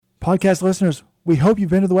Podcast listeners, we hope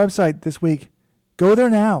you've been to the website this week. Go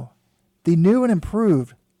there now. The new and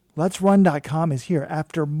improved Let'sRun.com is here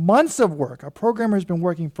after months of work. Our programmer has been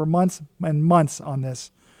working for months and months on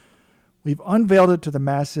this. We've unveiled it to the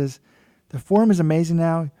masses. The forum is amazing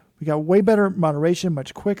now. We got way better moderation,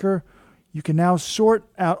 much quicker. You can now sort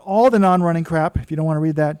out all the non-running crap if you don't want to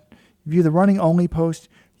read that. View the running-only post.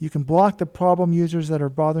 You can block the problem users that are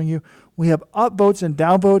bothering you. We have upvotes and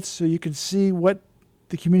downvotes so you can see what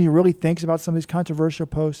the community really thinks about some of these controversial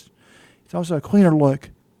posts. It's also a cleaner look.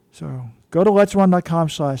 So go to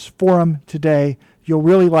letsrun.com/forum today. You'll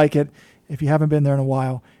really like it if you haven't been there in a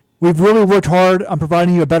while. We've really worked hard on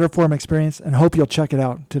providing you a better forum experience and hope you'll check it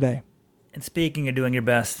out today. And speaking of doing your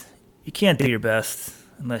best, you can't do your best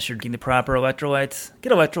unless you're drinking the proper electrolytes.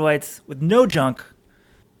 Get electrolytes with no junk,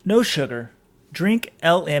 no sugar. Drink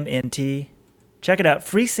LMNT. Check it out.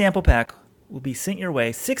 Free sample pack will be sent your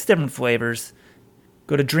way. 6 different flavors.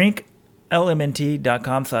 Go to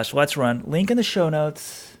drinklmnt.com/letsrun. Link in the show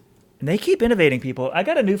notes. And they keep innovating, people. I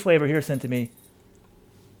got a new flavor here sent to me.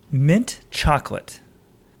 Mint chocolate.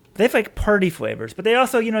 They have like party flavors, but they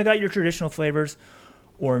also, got your traditional flavors.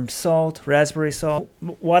 Orange salt, raspberry salt.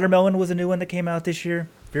 Watermelon was a new one that came out this year.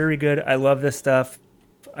 Very good. I love this stuff.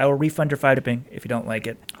 I will refund your $5 shipping if you don't like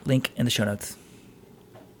it. Link in the show notes.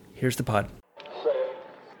 Here's the pod.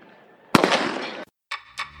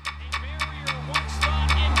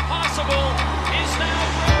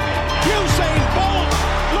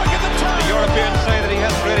 Europeans say that he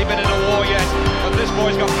hasn't really been in a war yet, but this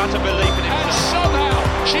boy's got utter belief in him. And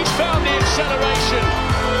somehow she's found the acceleration.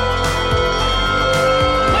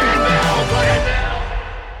 Look at now!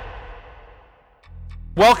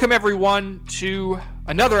 Welcome everyone to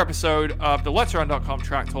another episode of the Let'sRun.com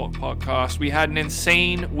Track Talk podcast. We had an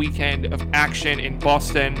insane weekend of action in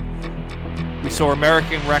Boston. We saw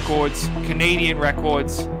American records, Canadian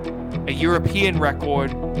records, a European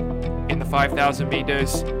record in the 5,000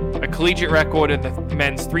 meters, a collegiate record in the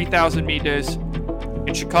men's 3,000 meters.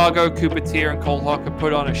 In Chicago, Cooper Teare and Cole Hocker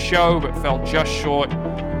put on a show but fell just short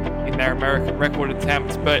in their American record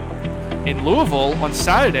attempt. But in Louisville on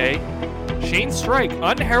Saturday, Shane Strike,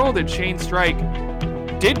 unheralded Shane Strike,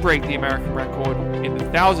 did break the American record in the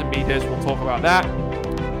 1,000 meters. We'll talk about that.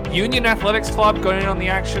 Union Athletics Club got in on the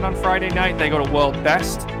action on Friday night. They got a world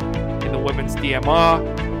best in the women's DMR.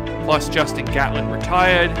 Plus Justin Gatlin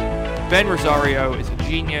retired. Ben Rosario is a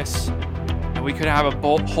genius, and we could have a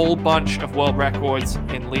whole bunch of world records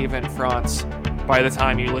in Lieven, France by the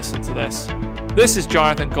time you listen to this. This is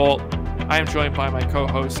Jonathan Gault. I am joined by my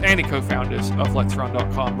co-hosts and the co-founders of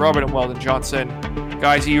Let'sRun.com, Robert and Weldon Johnson.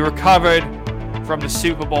 Guys, are you recovered from the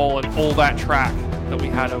Super Bowl and all that track that we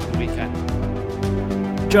had over the weekend?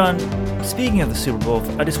 John, speaking of the Super Bowl,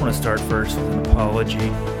 I just want to start first with an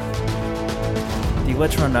apology. The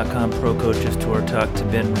Let'sRun.com Pro Coaches Tour talked to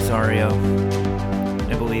Ben Rosario,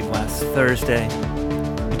 I believe last Thursday.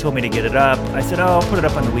 He told me to get it up. I said, I'll put it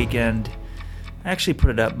up on the weekend. I actually put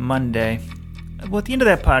it up Monday. Well, at the end of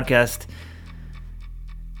that podcast,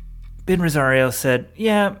 Ben Rosario said,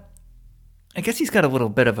 yeah, I guess he's got a little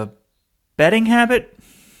bit of a betting habit.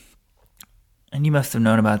 And you must have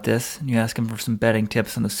known about this. And you asked him for some betting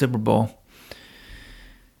tips on the Super Bowl.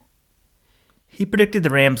 He predicted the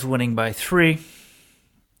Rams winning by 3.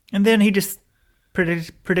 And then he just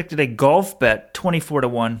predicted a golf bet,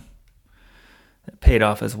 24-1. That paid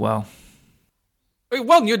off as well.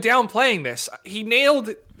 Well, you're downplaying this. He nailed,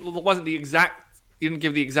 it wasn't the exact, he didn't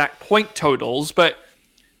give the exact point totals, but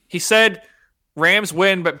he said Rams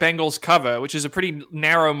win but Bengals cover, which is a pretty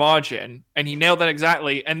narrow margin, and he nailed that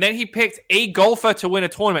exactly. And then he picked a golfer to win a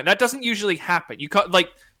tournament. That doesn't usually happen. You cut like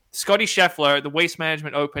Scotty Scheffler, the Waste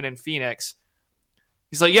Management Open in Phoenix.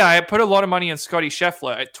 He's like, yeah, I put a lot of money on Scotty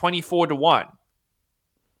Scheffler at 24-1.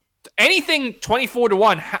 Anything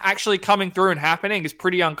 24-1 actually coming through and happening is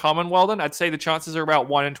pretty uncommon, Weldon. I'd say the chances are about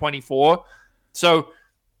 1 in 24. So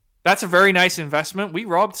that's a very nice investment. We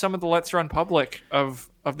robbed some of the Let's Run public of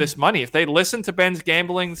this money. If they listened to Ben's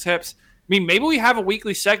gambling tips, I mean, maybe we have a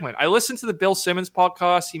weekly segment. I listen to the Bill Simmons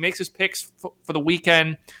podcast. He makes his picks for the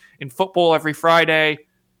weekend in football every Friday.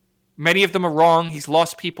 Many of them are wrong. He's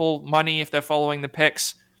lost people money if they're following the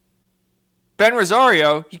picks. Ben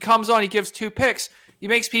Rosario, he comes on, he gives 2 picks. He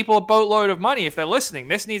makes people a boatload of money if they're listening.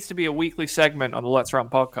 This needs to be a weekly segment on the Let's Run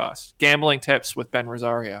podcast. Gambling tips with Ben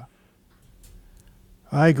Rosario.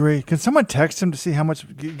 I agree. Can someone text him to see how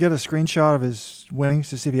much, get a screenshot of his winnings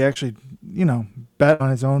to see if he actually, bet on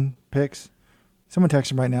his own picks? Someone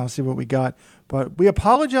text him right now, see what we got. But we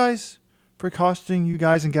apologize for costing you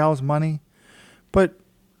guys and gals money. But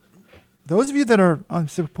those of you that are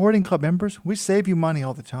supporting club members, we save you money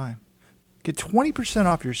all the time. Get 20%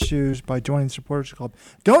 off your shoes by joining the Supporters Club.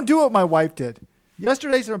 Don't do what my wife did.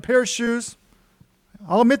 Yesterday, a pair of shoes,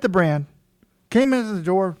 I'll admit the brand, came into the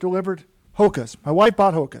door, delivered Hoka's. My wife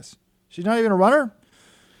bought Hoka's. She's not even a runner.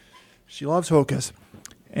 She loves Hoka's.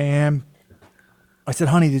 And I said,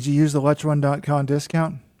 honey, did you use the Let'sRun.com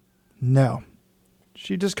discount? No.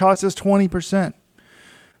 She just cost us 20%.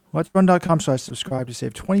 Let'sRun.com/subscribe to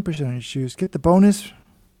save 20% on your shoes. Get the bonus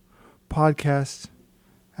podcasts,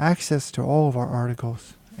 access to all of our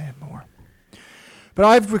articles, and more. But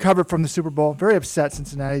I've recovered from the Super Bowl. Very upset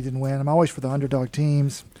Cincinnati didn't win. I'm always for the underdog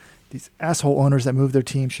teams. These asshole owners that move their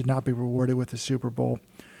team should not be rewarded with the Super Bowl.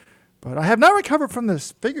 But I have not recovered from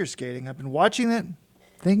this figure skating. I've been watching it,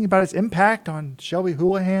 thinking about its impact on Shelby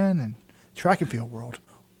Houlihan and track and field world.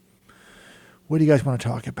 What do you guys want to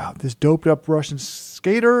talk about? This doped up Russian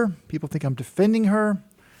skater. People think I'm defending her.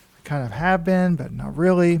 I kind of have been, but not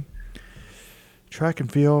really. Track and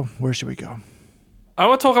field, where should we go? I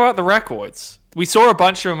want to talk about the records. We saw a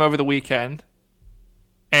bunch of them over the weekend,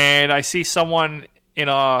 and I see someone in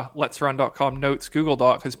our Let'sRun.com notes Google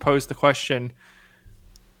Doc has posed the question,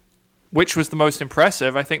 which was the most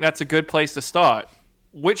impressive? I think that's a good place to start.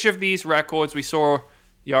 Which of these records we saw?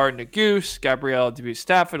 Yared Nuguse, Gabrielle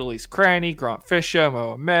Dubois-Stafford, Elise Cranny, Grant Fisher,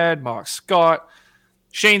 Mo Ahmed, Mark Scott,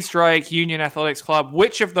 Shane Strike, Union Athletics Club.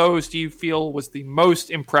 Which of those do you feel was the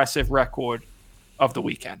most impressive record of the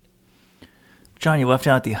weekend? John, you left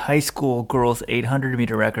out the high school girls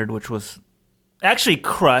 800-meter record, which was actually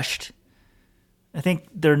crushed. I think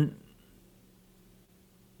the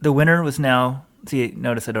winner was now,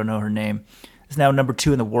 notice I don't know her name, is now number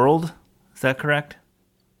 2 in the world. Is that correct?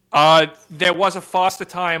 There was a faster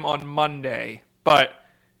time on Monday, but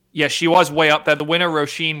yeah, she was way up there. The winner,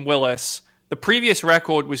 Roisin Willis. The previous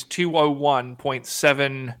record was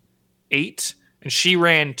 2:01.78, and she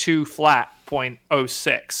ran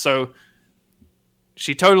 2:06. So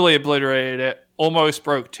she totally obliterated it, almost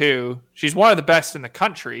broke 2. She's one of the best in the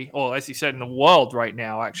country, or as you said, in the world right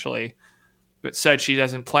now, actually, but said she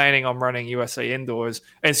isn't planning on running USA Indoors.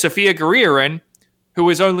 And Sophia Guririn, who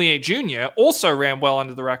was only a junior, also ran well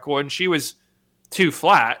under the record, and she was 2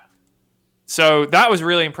 flat. So that was a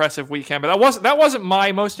really impressive weekend. But that wasn't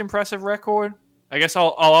my most impressive record. I guess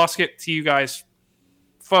I'll ask it to you guys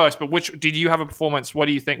first. But did you have a performance? What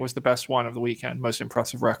do you think was the best one of the weekend? Most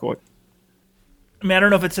impressive record? I mean, I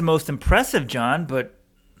don't know if it's the most impressive, John, but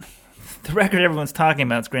the record everyone's talking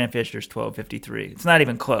about is Grant Fisher's 12:53. It's not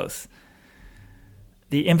even close.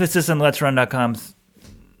 The emphasis on Let'sRun.com's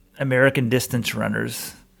American distance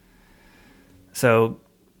runners. So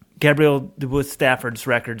Gabrielle Dubois-Stafford's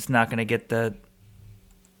record's not going to get the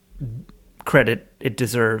credit it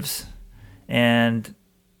deserves. And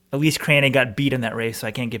Elise Cranny got beat in that race, so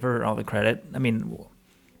I can't give her all the credit. I mean,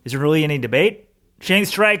 is there really any debate? Shane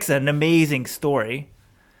Strike's an amazing story.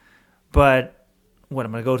 But what,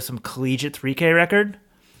 I'm going to go to some collegiate 3K record?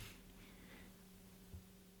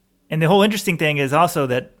 And the whole interesting thing is also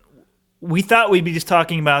that we thought we'd be just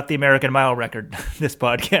talking about the American Mile record this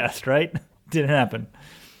podcast, right? Didn't happen.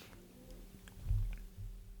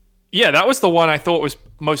 Yeah, that was the one I thought was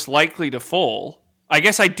most likely to fall. I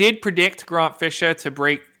guess I did predict Grant Fisher to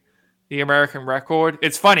break the American record.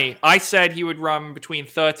 It's funny. I said he would run between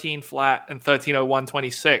 13 flat and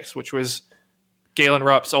 13:01.26, which was Galen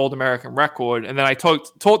Rupp's old American record. And then I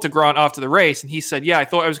talked to Grant after the race, and he said, yeah, I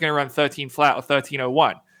thought I was going to run 13 flat or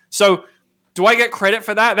 13:01. So do I get credit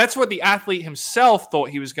for that? That's what the athlete himself thought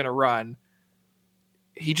he was going to run.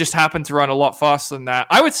 He just happened to run a lot faster than that.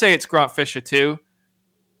 I would say it's Grant Fisher, too.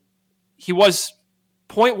 He was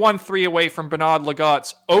 0.13 away from Bernard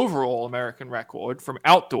Lagat's overall American record from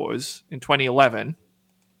outdoors in 2011.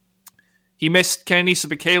 He missed Kenenisa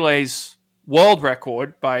Bekele's world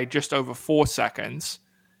record by just over 4 seconds.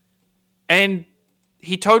 And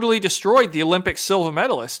he totally destroyed the Olympic silver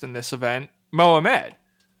medalist in this event, Mo Ahmed.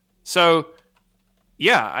 So,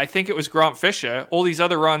 yeah, I think it was Grant Fisher. All these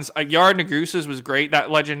other runs, Yared Nuguse's was great. That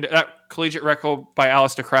collegiate record by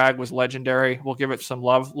Alistair Cragg was legendary. We'll give it some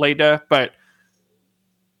love later, but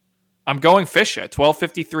I'm going Fisher.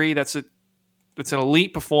 12:53. That's an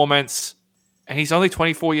elite performance, and he's only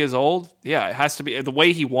 24 years old. Yeah, it has to be the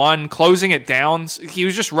way he won, closing it down. He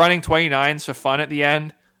was just running 29s for fun at the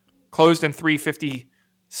end. Closed in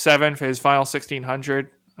 3:57 for his final 1600.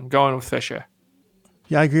 I'm going with Fisher.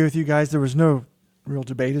 Yeah, I agree with you guys. There was no real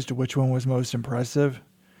debate as to which one was most impressive.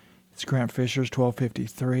 It's Grant Fisher's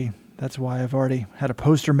 12:53. That's why I've already had a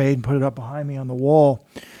poster made and put it up behind me on the wall.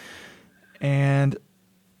 And,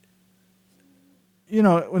 you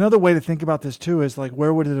know, another way to think about this too is like,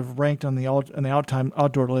 where would it have ranked on the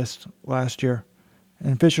outdoor list last year?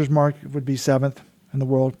 And Fisher's mark would be 7th in the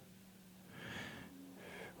world.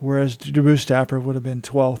 whereas Drew Stafford would have been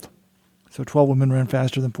 12th. So 12 women ran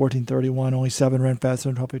faster than 14:31. Only 7 ran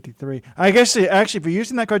faster than 12:53. I guess actually, if you're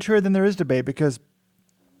using that criteria, then there is debate because,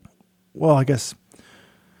 well, I guess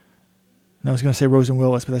I was going to say Rosen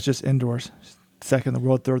Willis, but that's just indoors. Second in the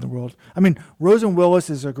world, third in the world. I mean, Rosen Willis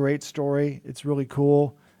is a great story. It's really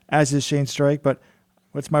cool, as is Shane Strike. But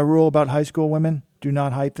what's my rule about high school women? Do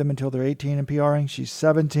not hype them until they're 18 and PRing. She's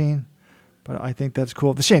 17, but I think that's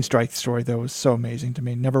cool. The Shane Strike story, though, was so amazing to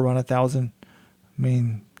me. Never run 1,000. I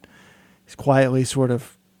mean, he's quietly sort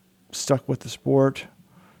of stuck with the sport.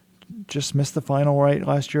 Just missed the final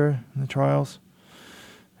last year in the trials.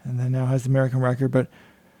 And then now has the American record. But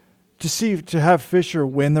to have Fisher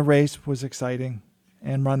win the race was exciting,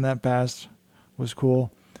 and run that fast was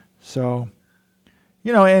cool. So,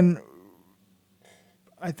 and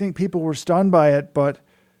I think people were stunned by it, but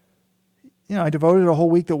I devoted a whole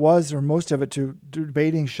week or most of it to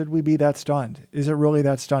debating, should we be that stunned? Is it really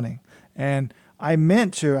that stunning? And I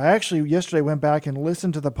actually yesterday went back and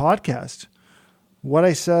listened to the podcast. What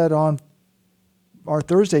I said on our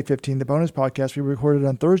Thursday 15, the bonus podcast we recorded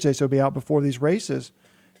on Thursday, so it'll be out before these races.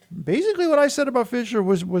 Basically what I said about Fisher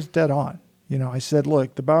was dead on. I said,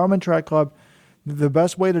 look, the Bowerman Track Club, the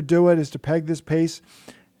best way to do it is to peg this pace.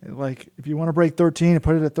 Like, if you want to break 13,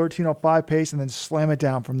 put it at 13:05 pace and then slam it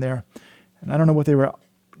down from there. And I don't know what they were.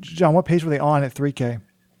 John, what pace were they on at 3K?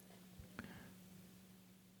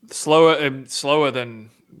 Slower than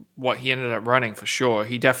what he ended up running for sure.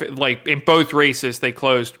 He definitely, in both races, they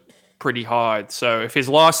closed pretty hard. So if his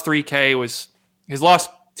last 2K was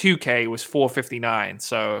 4:59.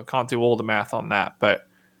 So can't do all the math on that, but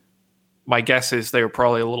my guess is they were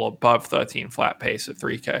probably a little above 13 flat pace at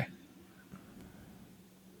 3K.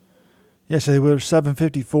 Yeah, so they were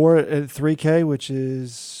 7:54 at 3K, which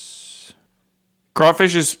is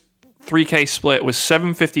Crawfish's 3K split was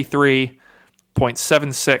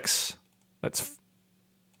 7:53.76. That's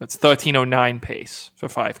 13:09 pace for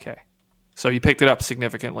 5K. So he picked it up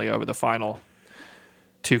significantly over the final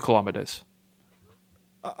 2 kilometers.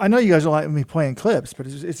 I know you guys don't like me playing clips, but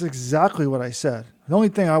it's exactly what I said. The only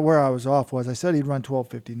thing where I was off was I said he'd run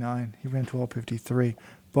 12:59. He ran 12:53.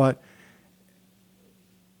 But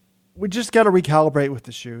we just got to recalibrate with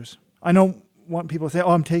the shoes. I don't want people to say,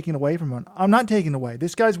 I'm taking away from him. I'm not taking away.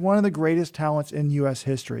 This guy's one of the greatest talents in U.S.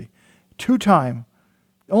 history. 2-time.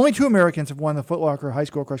 Only 2 Americans have won the Foot Locker High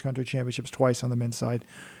School Cross Country Championships twice on the men's side.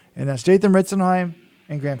 And that's Dathan Ritzenheim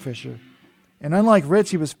and Grant Fisher. And unlike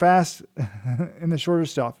Ritz, he was fast in the shorter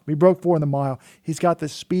stuff. He broke 4 in the mile. He's got the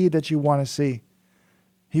speed that you want to see.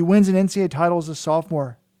 He wins an NCAA title as a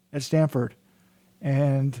sophomore at Stanford.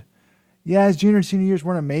 And yeah, his junior and senior years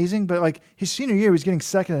weren't amazing, but his senior year, he was getting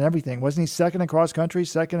second in everything. Wasn't he second in cross country,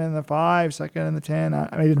 second in the 5, second in the 10? I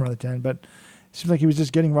mean, he didn't run the 10, but it seems like he was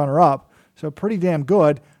just getting runner-up. So pretty damn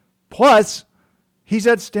good. Plus, he's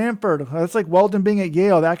at Stanford. That's like Weldon being at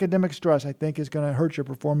Yale. The academic stress, I think, is going to hurt your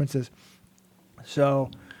performances. So,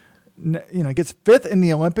 gets 5th in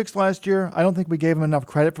the Olympics last year. I don't think we gave him enough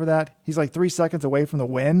credit for that. He's 3 seconds away from the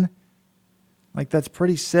win. That's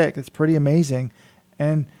pretty sick. It's pretty amazing.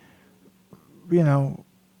 And, I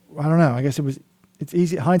don't know. I guess it's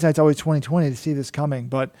easy. Hindsight's always 20/20 to see this coming.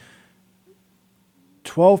 But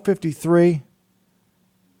 12:53,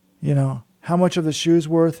 how much of the shoe's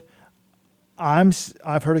worth?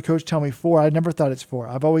 I've heard a coach tell me 4. I never thought it's 4.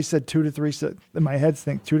 I've always said 2 to 3. In my head,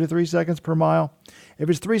 think 2 to 3 seconds per mile. If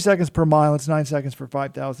it's 3 seconds per mile, it's 9 seconds for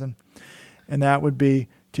 5,000, and that would be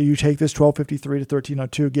you take this 12:53 to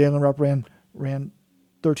 13:02. Galen Rupp ran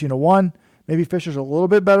 13:01. Maybe Fisher's a little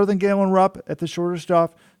bit better than Galen Rupp at the shorter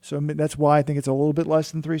stuff, so that's why I think it's a little bit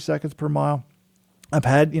less than 3 seconds per mile. I've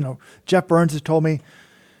had Jeff Burns has told me,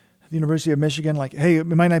 the University of Michigan, hey, it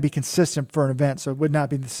might not be consistent for an event, so it would not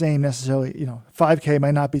be the same necessarily. 5K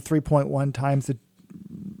might not be 3.1 times the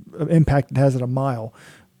impact it has at a mile.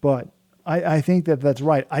 But I think that's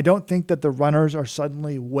right. I don't think that the runners are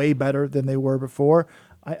suddenly way better than they were before.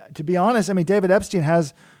 To be honest, David Epstein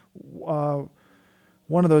has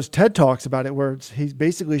one of those TED Talks about it where he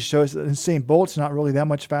basically shows that Usain Bolt's not really that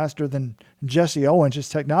much faster than Jesse Owens,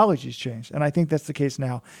 just technology's changed. And I think that's the case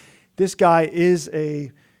now. This guy is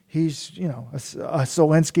he's a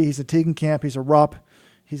Solinsky, he's a Tegenkamp, he's a Rupp,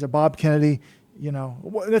 he's a Bob Kennedy.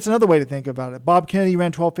 That's another way to think about it. Bob Kennedy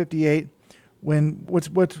ran 12:58 when what's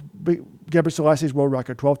Gebre Selassie's world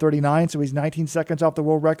record? 12:39, so he's 19 seconds off the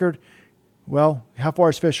world record. Well, how far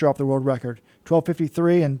is Fisher off the world record?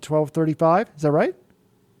 12:53 and 12:35, is that right?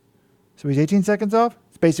 So he's 18 seconds off?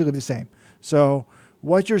 It's basically the same. So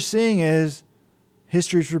what you're seeing is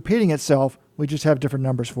history's repeating itself. We just have different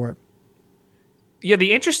numbers for it. Yeah,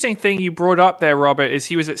 the interesting thing you brought up there, Robert, is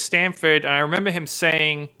he was at Stanford, and I remember him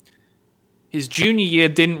saying his junior year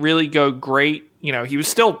didn't really go great. You know, he was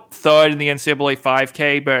still third in the NCAA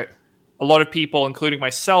 5K, but a lot of people, including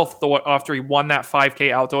myself, thought after he won that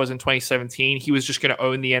 5K outdoors in 2017, he was just going to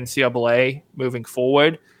own the NCAA moving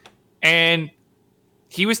forward. And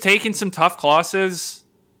he was taking some tough classes,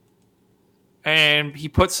 and he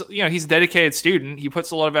puts, you know, he's a dedicated student. He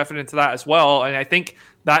puts a lot of effort into that as well. And I think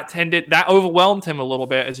that overwhelmed him a little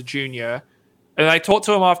bit as a junior. And I talked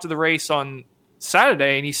to him after the race on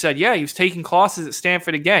Saturday, and he said, yeah, he was taking classes at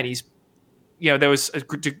Stanford again. There was a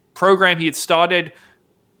program he had started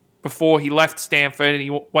before he left Stanford, and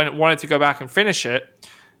he wanted to go back and finish it.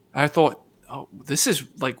 And I thought, oh, this is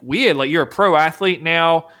like weird. Like, you're a pro athlete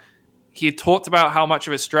now. He had talked about how much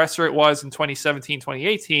of a stressor it was in 2017,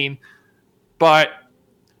 2018, but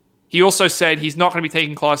he also said he's not going to be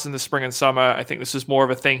taking classes in the spring and summer. I think this is more of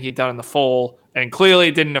a thing he'd done in the fall, and clearly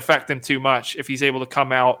it didn't affect him too much if he's able to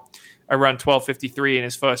come out and run 12:53 in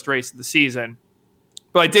his first race of the season.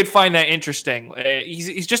 But I did find that interesting.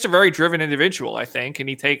 He's just a very driven individual, I think, and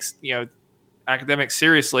he takes, you know, academics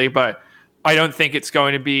seriously, but I don't think it's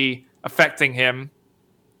going to be affecting him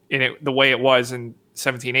in it the way it was in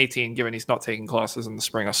 17-18, given he's not taking classes in the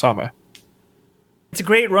spring or summer. It's a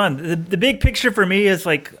great run. The big picture for me is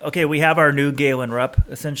like, okay, we have our new Galen Rupp,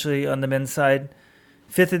 essentially, on the men's side.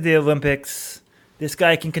 5th at the Olympics. This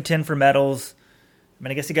guy can contend for medals. I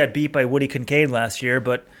mean, I guess he got beat by Woody Kincaid last year,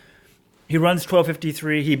 but he runs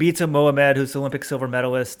 12:53. He beats a Mohamed, who's the Olympic silver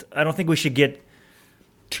medalist. I don't think we should get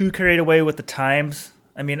too carried away with the times.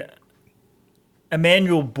 I mean,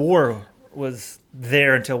 Emmanuel Bohr was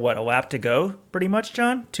there until, what, a lap to go, pretty much,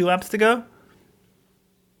 John? 2 laps to go?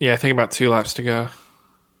 Yeah, I think about 2 laps to go.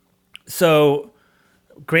 So,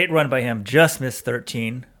 great run by him. Just missed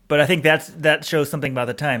 13. But I think that shows something about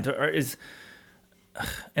the times.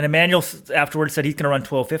 And Emmanuel afterwards said he's going to run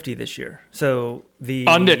 12:50 this year. So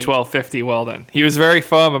under 12:50. Well, then he was very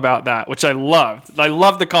firm about that, which I loved. I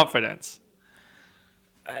love the confidence.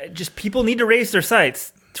 Just people need to raise their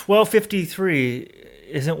sights. 12:53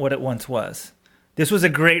 isn't what it once was. This was a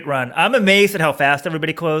great run. I'm amazed at how fast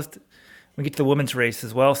everybody closed. We get to the women's race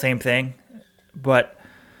as well, same thing. But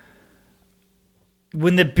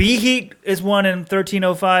when the B heat is won in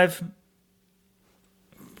 13:05.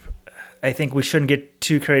 I think we shouldn't get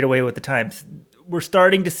too carried away with the times. We're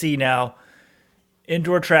starting to see now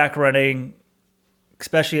indoor track running,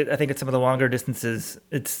 especially I think at some of the longer distances,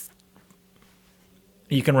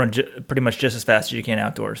 you can run pretty much just as fast as you can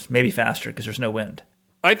outdoors, maybe faster because there's no wind.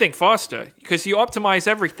 I think faster because you optimize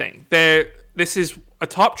everything. This is a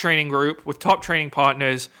top training group with top training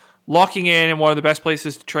partners locking in one of the best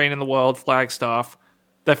places to train in the world, Flagstaff.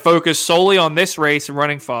 They're focused solely on this race and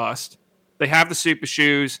running fast. They have the super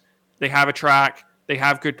shoes. They have a track. They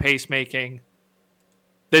have good pacemaking.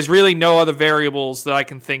 There's really no other variables that I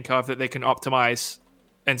can think of that they can optimize.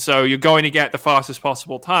 And so you're going to get the fastest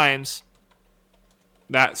possible times.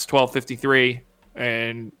 That's 12:53.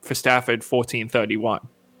 And for Stafford, 14:31.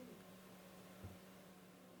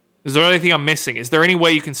 Is there anything I'm missing? Is there any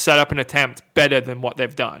way you can set up an attempt better than what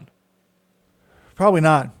they've done? Probably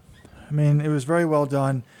not. I mean, it was very well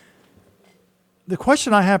done. The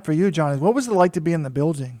question I have for you, John, is what was it like to be in the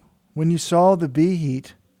building? When you saw the B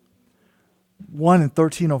heat won in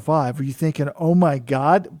 13:05, were you thinking, oh my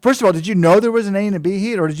God? First of all, did you know there was an A and a B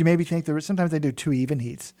heat, or did you maybe think there was, sometimes they do 2 even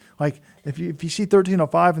heats? Like if you see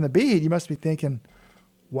 13:05 in the B heat, you must be thinking,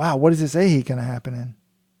 wow, what is this A heat going to happen in?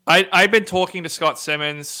 I've been talking to Scott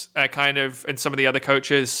Simmons and some of the other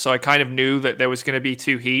coaches, so I kind of knew that there was going to be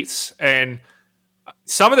 2 heats. And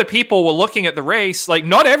some of the people were looking at the race, like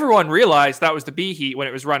not everyone realized that was the B heat when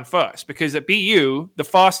it was run first, because at BU, the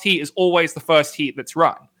fast heat is always the first heat that's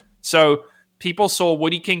run. So people saw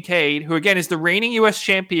Woody Kincaid, who again is the reigning U.S.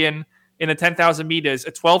 champion in the 10,000 meters,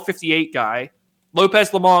 a 12:58 guy,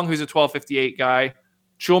 Lopez Lemong, who's a 12:58 guy,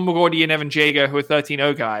 Sean McGordy and Evan Jager, who are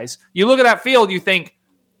 13:0 guys. You look at that field, you think,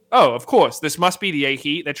 oh, of course, this must be the A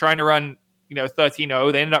heat. They're trying to run,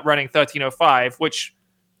 13:0. They ended up running 13:05, which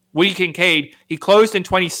Woody Kincaid, he closed in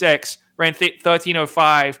 26, ran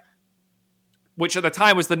 13:05, which at the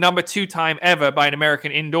time was the number 2 time ever by an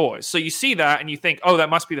American indoors. So you see that and you think, oh, that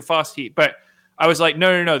must be the fast heat. But I was like,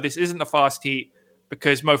 no, this isn't the fast heat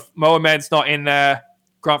because Mohamed's not in there.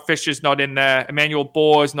 Grant Fisher's not in there. Emmanuel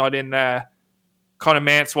Bohr's not in there. Connor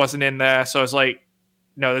Mance wasn't in there. So I was like,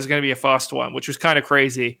 no, there's going to be a fast one, which was kind of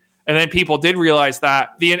crazy. And then people did realize that.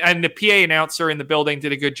 And the PA announcer in the building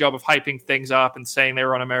did a good job of hyping things up and saying they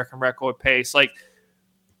were on American record pace. Like,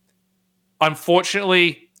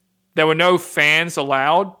 unfortunately, there were no fans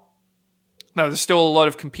allowed No, there's still a lot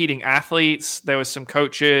of competing athletes. There was some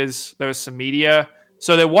coaches. There was some media.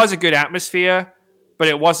 So there was a good atmosphere, but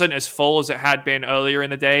it wasn't as full as it had been earlier in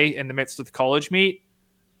the day in the midst of the college meet.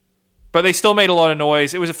 But they still made a lot of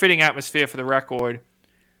noise. It was a fitting atmosphere for the record.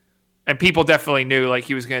 And people definitely knew like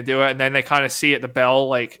he was going to do it. And then they kind of see at the bell,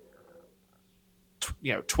 like,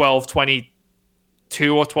 12:22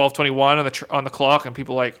 or 12:21 on the clock. And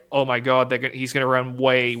people are like, oh my God, he's going to run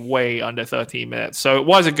way, way under 13 minutes. So it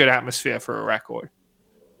was a good atmosphere for a record.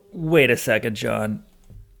 Wait a second, John.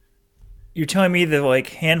 You're telling me the like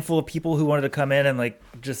handful of people who wanted to come in and like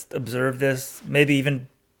just observe this, maybe even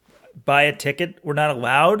buy a ticket, were not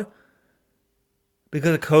allowed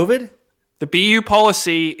because of COVID? The BU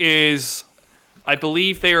policy is, I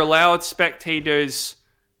believe they are allowed spectators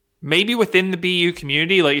maybe within the BU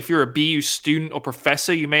community. Like if you're a BU student or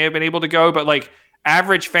professor, you may have been able to go, but like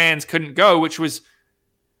average fans couldn't go, which was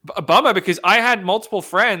a bummer because I had multiple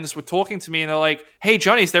friends were talking to me and they're like, hey,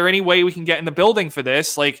 Johnny, is there any way we can get in the building for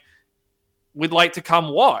this? Like, we'd like to come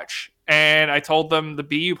watch. And I told them the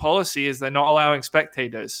BU policy is they're not allowing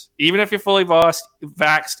spectators. Even if you're fully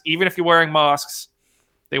vaxxed, even if you're wearing masks,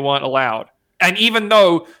 they weren't allowed. And even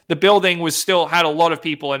though the building was still had a lot of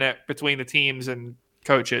people in it between the teams and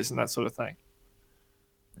coaches and that sort of thing.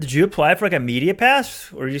 Did you apply for like a media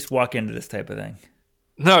pass or you just walk into this type of thing?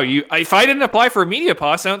 No, if I didn't apply for a media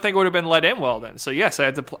pass, I don't think it would have been let in well then. So yes, I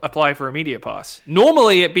had to apply for a media pass.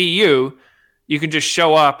 Normally at BU, you can just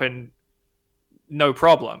show up and no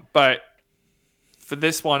problem. But for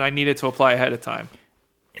this one, I needed to apply ahead of time.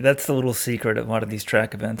 That's the little secret of a lot of these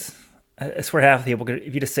track events. I swear half the people could,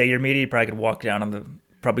 if you just say you're media, you probably could walk down on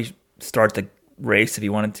probably start the race if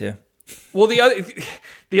you wanted to. Well, the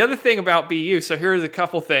other thing about BU, so here's a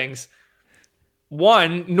couple things.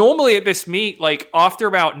 One, normally at this meet, like after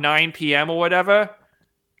about 9 p.m. or whatever,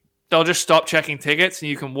 they'll just stop checking tickets and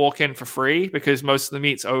you can walk in for free because most of the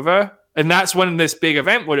meet's over. And that's when this big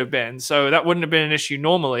event would have been. So that wouldn't have been an issue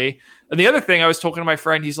normally. And the other thing, I was talking to my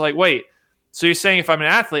friend, he's like, wait, so you're saying if I'm an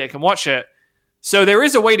athlete, I can watch it? So there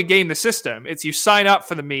is a way to game the system. It's you sign up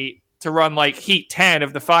for the meet to run like heat 10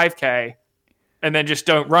 of the 5K and then just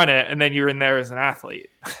don't run it. And then you're in there as an athlete.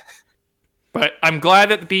 But I'm glad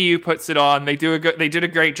that the BU puts it on. They did a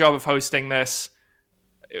great job of hosting this.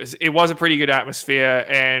 It was a pretty good atmosphere.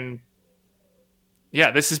 And yeah,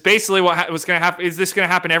 this is basically what was going to happen. Is this going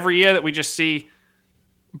to happen every year that we just see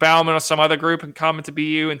Bauman or some other group and come into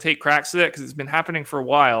BU and take cracks at it? Because it's been happening for a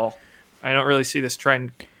while. I don't really see this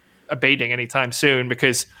trend abating anytime soon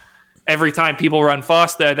because every time people run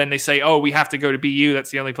fast there, then they say, oh, we have to go to BU.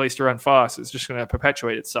 That's the only place to run fast. It's just going to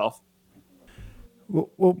perpetuate itself.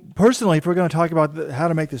 Well, personally, if we're going to talk about how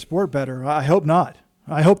to make the sport better, I hope not.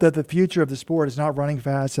 I hope that the future of the sport is not running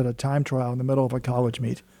fast at a time trial in the middle of a college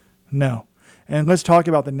meet. No. And let's talk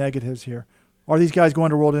about the negatives here. Are these guys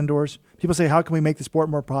going to World Indoors? People say, how can we make the sport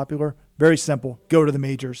more popular? Very simple. Go to the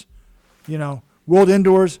majors. World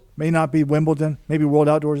Indoors may not be Wimbledon. Maybe World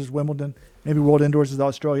Outdoors is Wimbledon. Maybe World Indoors is the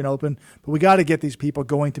Australian Open. But we got to get these people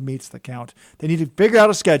going to meets that count. They need to figure out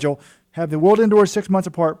a schedule, have the World Indoors 6 months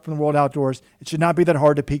apart from the World Outdoors. It should not be that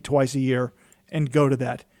hard to peak twice a year and go to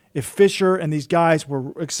that. If Fisher and these guys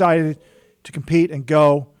were excited to compete and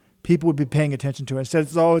go, people would be paying attention to it. Instead,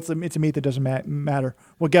 it's a meet that doesn't matter.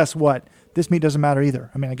 Well, guess what? This meet doesn't matter either.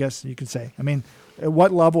 I mean, I guess you could say. I mean, at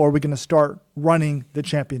what level are we going to start running the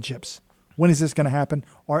championships? When is this going to happen?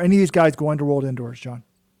 Are any of these guys going to World Indoors, John?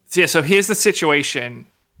 So here's the situation.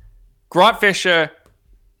 Grant Fisher,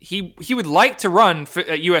 he would like to run for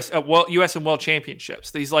US and World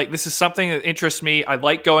Championships. He's like, this is something that interests me. I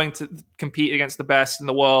like going to compete against the best in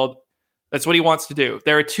the world. That's what he wants to do.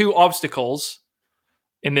 There are two obstacles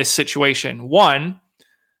in this situation. One,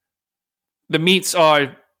 the meets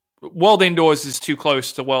are World Indoors is too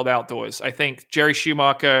close to World Outdoors. I think Jerry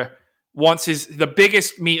Schumacher wants the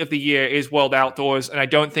biggest meet of the year is World Outdoors, and I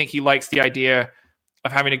don't think he likes the idea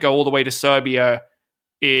of having to go all the way to Serbia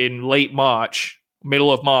in late March,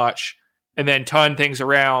 middle of March, and then turn things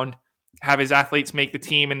around, have his athletes make the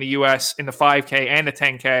team in the US in the 5K and the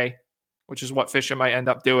 10K, which is what Fisher might end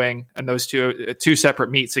up doing, and those two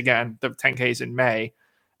separate meets again. The 10K is in May,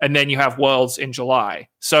 and then you have Worlds in July.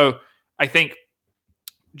 So I think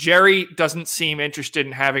Jerry doesn't seem interested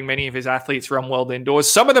in having many of his athletes run World Indoors.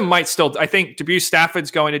 Some of them might still. I think Debuse Stafford's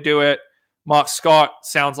going to do it. Mark Scott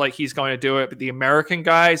sounds like he's going to do it, but the American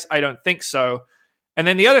guys, I don't think so. And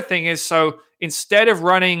then the other thing is, so instead of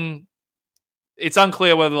running, it's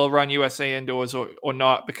unclear whether they'll run USA Indoors or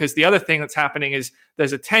not, because the other thing that's happening is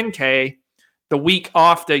there's a 10K the week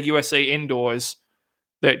after USA Indoors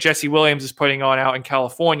that Jesse Williams is putting on out in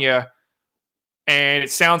California. And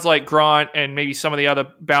it sounds like Grant and maybe some of the other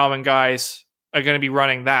Bowerman guys are going to be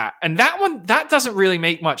running that. And that doesn't really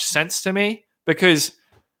make much sense to me because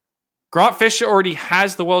Grant Fisher already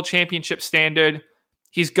has the World Championship standard.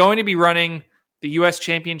 He's going to be running the U.S.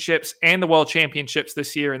 Championships and the World Championships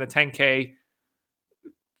this year in the 10K,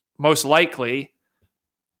 most likely.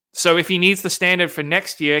 So if he needs the standard for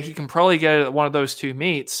next year, he can probably get it at one of those two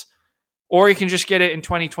meets, or he can just get it in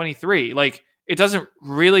 2023. Like, it doesn't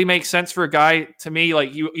really make sense for a guy, to me,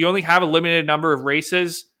 like you only have a limited number of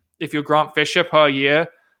races if you're Grant Fisher per year,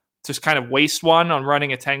 to just kind of waste one on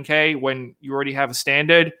running a 10K when you already have a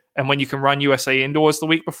standard and when you can run USA Indoors the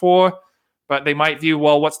week before. But they might view,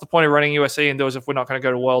 well, what's the point of running USA Indoors if we're not going to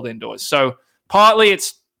go to World Indoors? So partly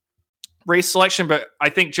it's race selection, but I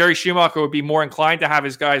think Jerry Schumacher would be more inclined to have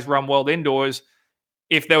his guys run World Indoors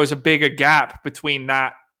if there was a bigger gap between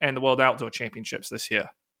that and the World Outdoor Championships this year.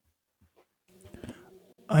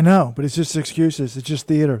 I know, but it's just excuses. It's just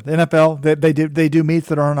theater. The NFL, they do meets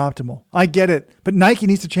that aren't optimal. I get it, but Nike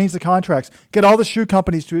needs to change the contracts. Get all the shoe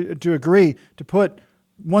companies to agree to put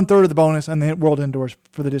 1/3 of the bonus on the World Indoors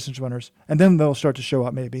for the distance runners, and then they'll start to show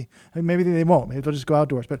up. Maybe they won't. Maybe they'll just go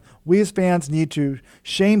outdoors. But we as fans need to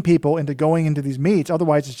shame people into going into these meets.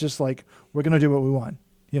 Otherwise, it's just like we're going to do what we want,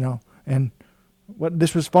 And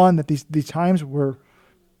this was fun that these times were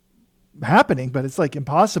happening, but it's like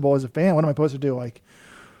impossible as a fan. What am I supposed to do? Like,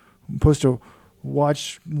 I'm supposed to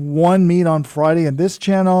watch one meet on Friday on this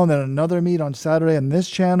channel, and then another meet on Saturday on this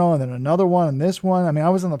channel, and then another one on this one. I mean, I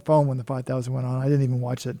was on the phone when the 5,000 went on. I didn't even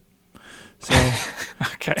watch it. So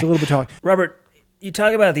okay. It's a little bit talk. Robert, you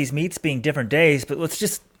talk about these meets being different days, but let's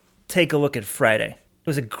just take a look at Friday. It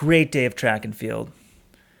was a great day of track and field.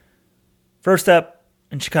 First up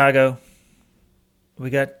in Chicago, we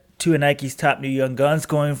got two of Nike's top new young guns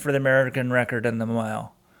going for the American record in the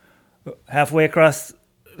mile. Halfway across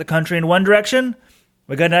the country in one direction,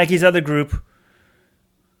 we got Nike's other group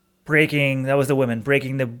breaking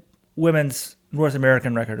the women's North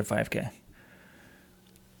American record of 5K.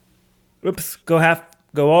 Oops, go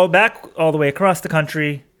all the way across the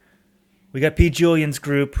country. We got Pete Julian's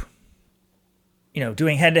group,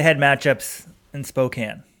 doing head-to-head matchups in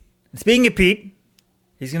Spokane. And speaking of Pete,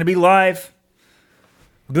 he's going to be live.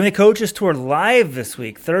 We're doing a coaches tour live this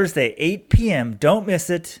week, Thursday, 8 p.m. Don't miss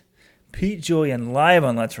it. Pete Julian live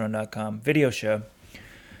on Let'sRun.com video show.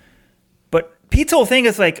 But Pete's whole thing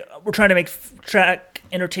is like, we're trying to make track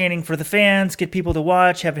entertaining for the fans, get people to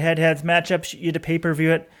watch, have head-to-head matchups, you had to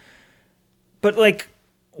pay-per-view it. But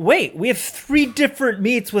wait, we have 3 different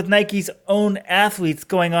meets with Nike's own athletes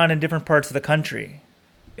going on in different parts of the country.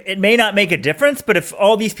 It may not make a difference, but if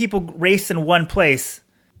all these people race in one place,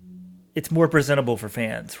 it's more presentable for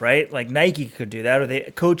fans, right? Like Nike could do that, or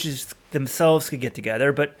the coaches themselves could get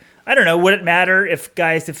together. But I don't know, would it matter if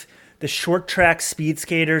the short track speed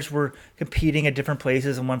skaters were competing at different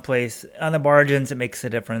places in one place? On the margins, it makes a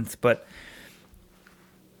difference, but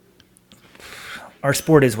our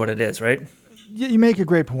sport is what it is, right? You make a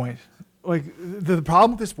great point. Like the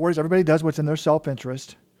problem with the sport is everybody does what's in their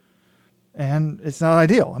self-interest, and it's not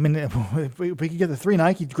ideal. I mean, if we could get the 3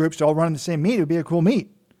 Nike groups to all run in the same meet, it would be a cool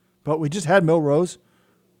meet. But we just had Millrose.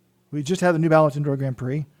 We just had the New Balance Indoor Grand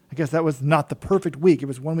Prix. I guess that was not the perfect week. It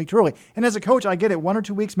was 1 week too early. And as a coach, I get it. 1 or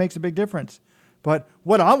 2 weeks makes a big difference. But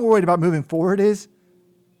what I'm worried about moving forward is,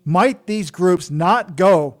 might these groups not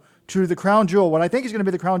go to the crown jewel, what I think is going to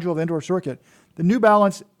be the crown jewel of the indoor circuit, the New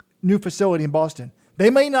Balance new facility in Boston.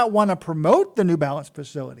 They may not want to promote the New Balance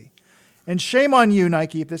facility. And shame on you,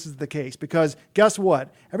 Nike, if this is the case, because guess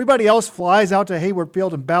what? Everybody else flies out to Hayward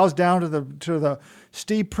Field and bows down to the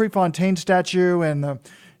Steve Prefontaine statue and the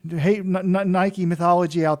Nike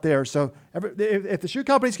mythology out there. So if the shoe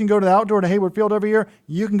companies can go to the outdoor to Hayward Field every year,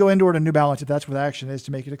 you can go indoor to New Balance if that's where the action is,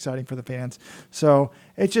 to make it exciting for the fans. So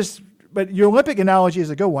but your Olympic analogy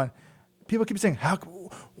is a good one. People keep saying,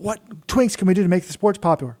 what tweaks can we do to make the sports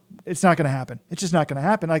popular? It's not going to happen. It's just not going to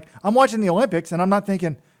happen. Like, I'm watching the Olympics and I'm not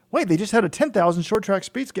thinking, wait, they just had a 10,000 short track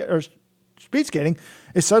speed skating.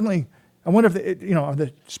 Is suddenly, I wonder if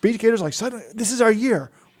the speed skaters like, suddenly this is our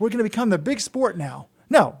year. We're going to become the big sport now.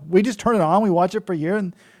 No, we just turn it on. We watch it for a year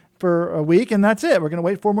and for a week, and that's it. We're going to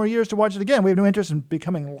wait 4 more years to watch it again. We have no interest in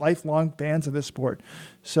becoming lifelong fans of this sport.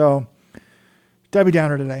 So, Debbie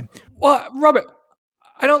Downer today. Well, Robert,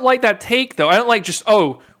 I don't like that take, though. I don't like just,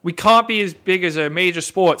 we can't be as big as a major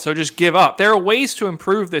sport, so just give up. There are ways to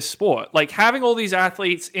improve this sport. Like, having all these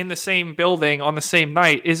athletes in the same building on the same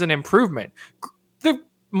night is an improvement. The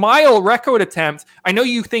mile record attempt, I know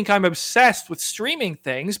you think I'm obsessed with streaming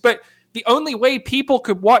things, but the only way people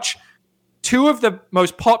could watch 2 of the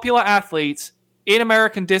most popular athletes in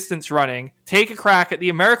American distance running take a crack at the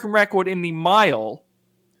American record in the mile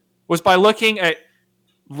was by looking at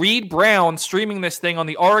Reed Brown streaming this thing on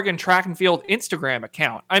the Oregon Track and Field Instagram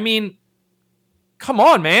account. I mean, come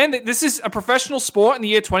on, man. This is a professional sport in the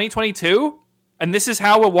year 2022, and this is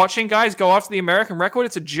how we're watching guys go after the American record.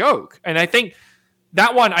 It's a joke. And I think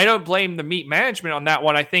that one, I don't blame the meet management on that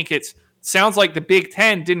one. I think it sounds like the Big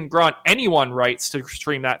Ten didn't grant anyone rights to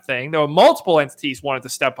stream that thing. There were multiple entities wanted to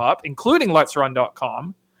step up, including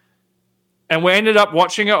Let'sRun.com. And we ended up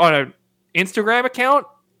watching it on an Instagram account.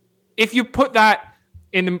 If you put that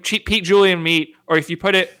in the Pete Julian meet, or if you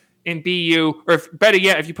put it in BU, or better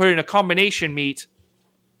yet, if you put it in a combination meet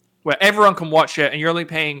where everyone can watch it and you're only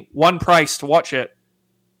paying one price to watch it,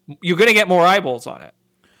 you're going to get more eyeballs on it.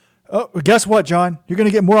 Oh, guess what, John? You're going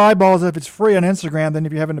to get more eyeballs if it's free on Instagram than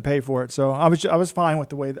if you're having to pay for it. So I was fine with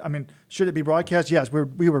the way. I mean, should it be broadcast? Yes,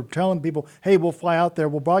 we were telling people, hey, we'll fly out there,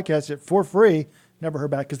 we'll broadcast it for free. Never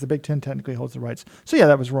heard back because the Big Ten technically holds the rights. So yeah,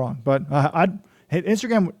 that was wrong. But I'd hit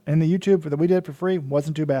Instagram and the YouTube that we did for free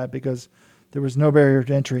wasn't too bad because there was no barrier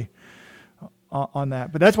to entry on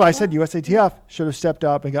that. But that's why I said USATF should have stepped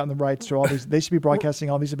up and gotten the rights to all these. They should be broadcasting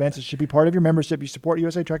all these events. It should be part of your membership. You support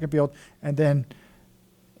USA Track and Field, and then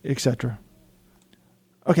etc.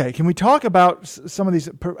 Okay, can we talk about some of these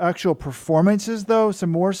actual performances, though? Some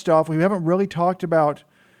more stuff. We haven't really talked about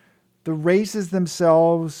the races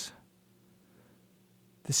themselves,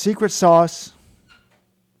 the secret sauce,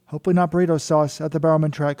 hopefully not burrito sauce, at the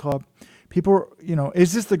Bowerman Track Club. People,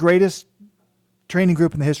 is this the greatest training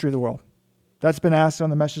group in the history of the world? That's been asked on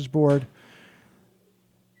the message board.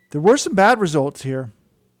 There were some bad results here.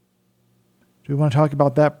 Do we want to talk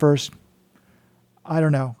about that first? I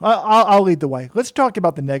don't know. I'll lead the way. Let's talk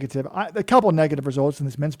about the negative. A couple of negative results in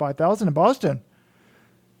this men's 5,000 in Boston.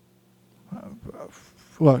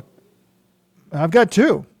 Look, I've got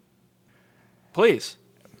two. Please.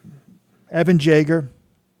 Evan Jager,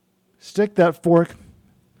 stick that fork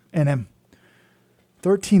in him.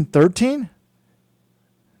 13-13?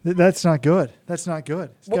 That's not good. That's not good.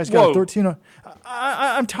 This guy's got a 13.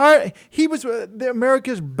 I'm tired. He was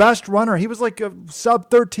America's best runner. He was like a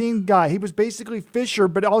sub-13 guy. He was basically Fisher,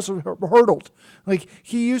 but also hurdled. Like,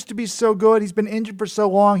 he used to be so good. He's been injured for so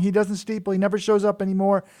long. He doesn't steeple. He never shows up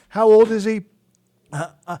anymore. How old is he?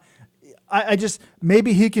 I just,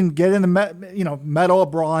 maybe he can get in the medal of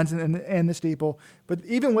bronze and the steeple. But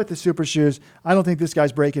even with the super shoes, I don't think this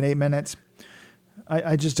guy's breaking 8 minutes.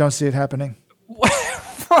 I just don't see it happening.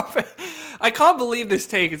 I can't believe this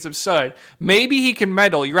take. It's absurd. Maybe he can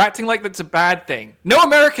medal. You're acting like that's a bad thing. No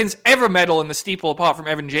Americans ever medal in the steeple apart from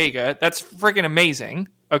Evan Jager. That's freaking amazing.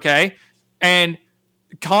 Okay? And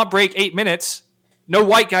can't break 8 minutes. No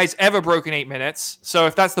white guy's ever broken 8 minutes. So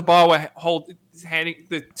if that's the bar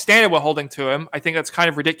the standard we're holding to him, I think that's kind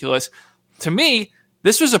of ridiculous. To me,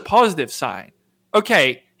 this was a positive sign.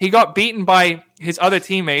 Okay, he got beaten by his other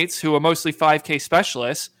teammates who are mostly 5K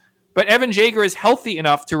specialists. But Evan Jager is healthy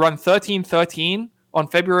enough to run 13-13 on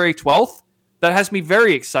February 12th. That has me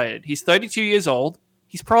very excited. He's 32 years old.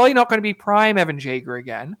 He's probably not going to be prime Evan Jager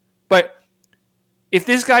again. But if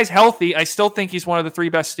this guy's healthy, I still think he's one of the 3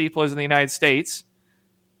 best steeplers in the United States.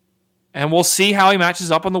 And we'll see how he matches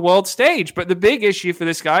up on the world stage. But the big issue for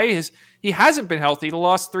this guy is he hasn't been healthy the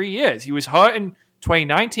last 3 years. He was hurt in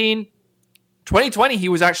 2019. 2020, he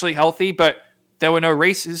was actually healthy, but there were no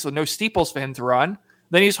races or no steeples for him to run.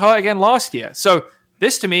 Then he's hurt again last year. So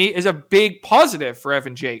this, to me, is a big positive for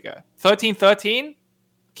Evan Jager. 13-13,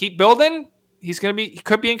 keep building. He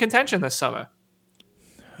could be in contention this summer.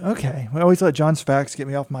 Okay. We always let John's facts get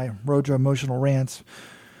me off my road to emotional rants.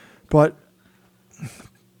 But,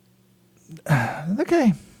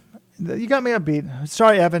 okay. You got me upbeat.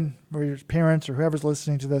 Sorry, Evan, or your parents, or whoever's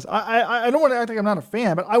listening to this. I don't want to act like I'm not a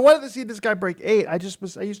fan, but I wanted to see this guy break 8. I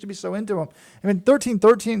used to be so into him. I mean,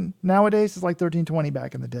 13-13 nowadays is like 13-20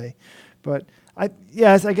 back in the day. But I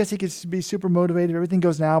guess he could be super motivated. Everything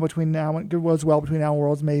goes well between now and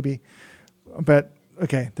Worlds, maybe. But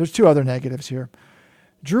okay, there's 2 other negatives here.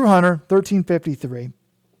 Drew Hunter, 13:53.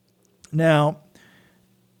 Now,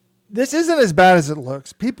 this isn't as bad as it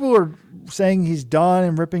looks. People are saying he's done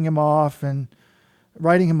and ripping him off and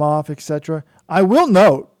writing him off, etc. I will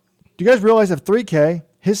note, do you guys realize at 3K,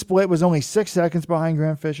 his split was only 6 seconds behind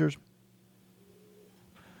Graham Fisher's?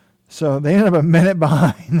 So they ended up a minute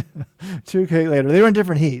behind 2K later. They were in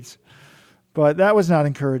different heats, but that was not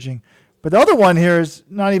encouraging. But the other one here is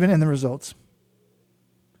not even in the results.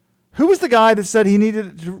 Who was the guy that said he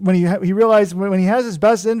needed, when he realized when he has his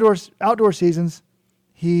best outdoor seasons,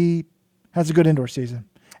 he has a good indoor season.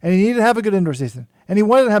 And he needed to have a good indoor season. And he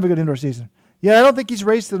wanted to have a good indoor season. Yeah, I don't think he's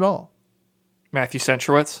raced at all. Matthew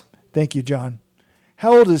Centrowitz. Thank you, John.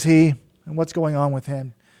 How old is he, and what's going on with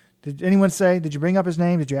him? Did anyone say? Did you bring up his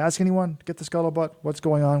name? Did you ask anyone? Get the scuttlebutt. What's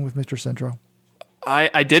going on with Mr. Centro?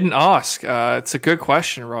 I didn't ask. It's a good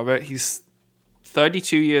question, Robert. He's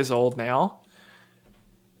 32 years old now.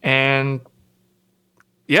 And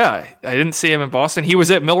yeah, I didn't see him in Boston. He was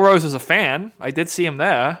at Millrose as a fan. I did see him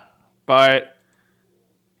there. But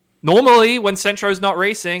normally when Centro's not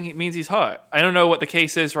racing, it means he's hurt. I don't know what the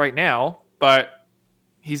case is right now, but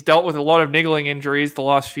he's dealt with a lot of niggling injuries the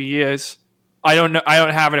last few years. I don't know. I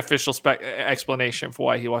don't have an official explanation for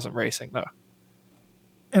why he wasn't racing, though.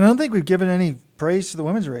 And I don't think we've given any praise to the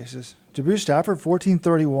women's races. Debut Stafford,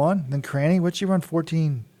 14:31. Then Cranny, what'd she run?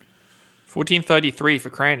 14:33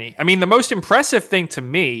 for Cranny. I mean, the most impressive thing to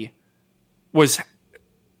me was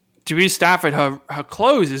Debut Stafford. Her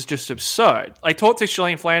close is just absurd. I talked to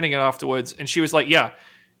Shalane Flanagan afterwards, and she was like, yeah,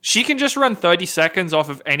 she can just run 30 seconds off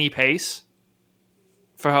of any pace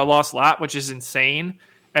for her last lap, which is insane.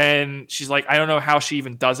 And she's like, I don't know how she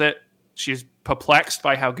even does it. She's perplexed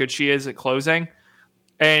by how good she is at closing.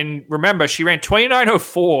 And remember, she ran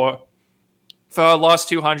 29:04 for her last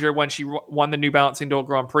 200 when she won the New Balance Indoor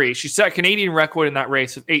Grand Prix. She set a Canadian record in that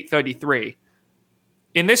race of 8:33.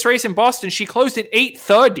 In this race in Boston, she closed at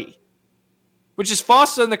 8:30, which is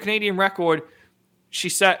faster than the Canadian record she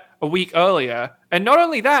set a week earlier. And not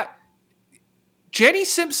only that, Jenny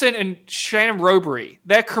Simpson and Shannon Robery,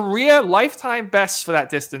 their career lifetime bests for that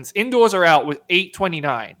distance, indoors or out, was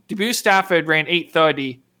 8:29. Debut Stafford ran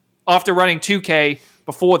 8:30 after running 2K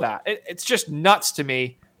before that. It's just nuts to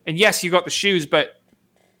me. And yes, you got the shoes, but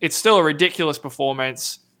it's still a ridiculous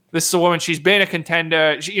performance. This is a woman, she's been a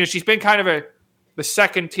contender. She's been kind of the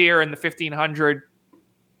second tier in the 1500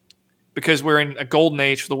 because we're in a golden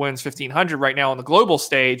age for the women's 1500 right now on the global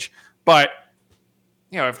stage. But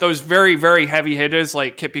if those very, very heavy hitters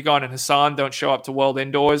like Kip Egon and Hassan don't show up to World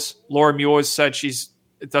Indoors, Laura Muir said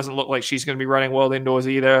it doesn't look like she's going to be running World Indoors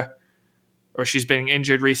either, or she's been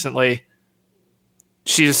injured recently.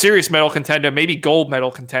 She's a serious medal contender, maybe gold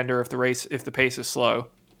medal contender if the pace is slow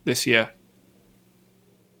this year.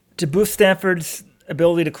 Debut Stafford's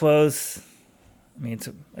ability to close, I mean,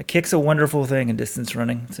 a kick's a wonderful thing in distance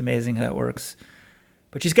running. It's amazing how it works.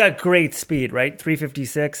 But she's got great speed, right?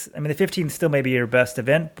 3:56. I mean, the 15 still may be her best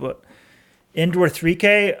event, but indoor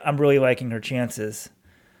 3K, I'm really liking her chances.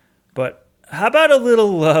 But how about a little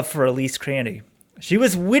love for Elise Cranny? She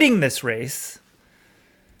was winning this race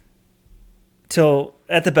till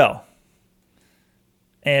at the bell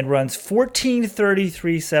and runs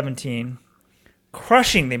 14:33.17,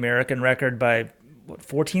 crushing the American record by,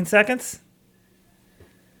 14 seconds?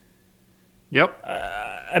 Yep.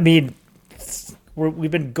 I mean,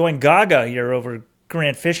 we've been going gaga here over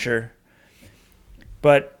Grant Fisher,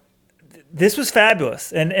 but this was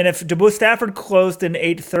fabulous. And if Debut Stafford closed in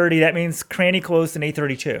 8:30, that means Cranny closed in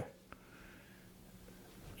 8:32.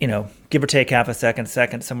 Give or take half a second,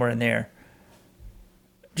 somewhere in there.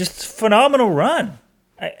 Just phenomenal run.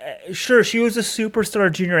 Sure, she was a superstar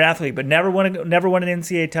junior athlete, but never won an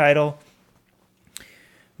NCAA title.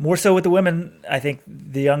 More so with the women, I think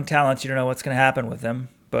the young talents, you don't know what's going to happen with them.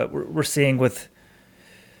 But we're seeing with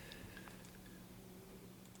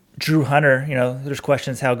Drew Hunter, there's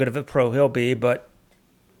questions how good of a pro he'll be, but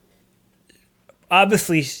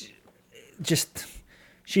obviously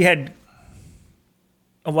she had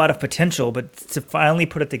a lot of potential, but to finally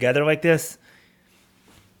put it together like this,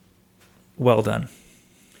 well done.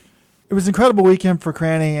 It was an incredible weekend for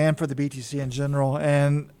Cranny and for the BTC in general,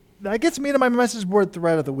 and that gets me to my message board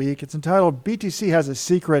thread of the week. It's entitled BTC Has a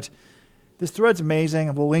Secret. This thread's amazing,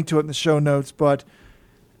 and we'll link to it in the show notes, but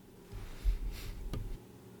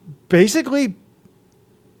basically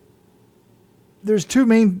there's two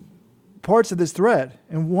main parts of this thread,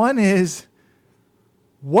 and one is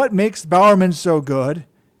what makes Bowerman so good,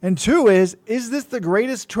 and two is this the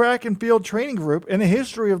greatest track and field training group in the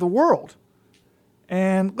history of the world?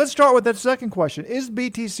 And let's start with that second question. Is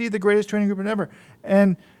BTC the greatest training group ever?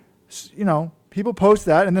 And, people post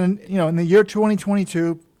that. And then, in the year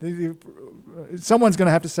 2022, someone's going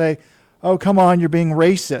to have to say, oh, come on, you're being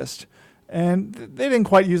racist. And they didn't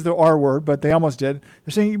quite use the R word, but they almost did.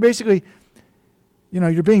 They're saying you basically,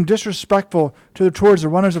 you're being disrespectful towards the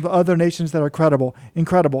runners of the other nations that are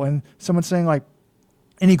incredible. And someone's saying, like,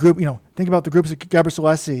 any group, think about the groups of Gabor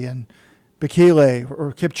Selassie and Bekele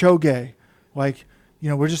or Kipchoge. Like,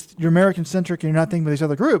 you're American-centric and you're not thinking about these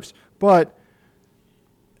other groups. But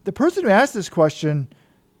the person who asked this question,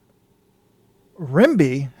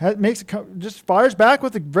 Rimby, just fires back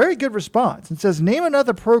with a very good response and says, name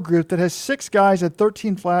another pro group that has 6 guys at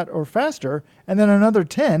 13 flat or faster and then another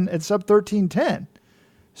 10 at sub 13:10.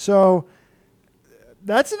 So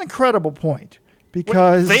that's an incredible point.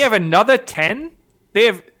 because they have another 10. They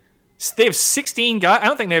have 16 guys. I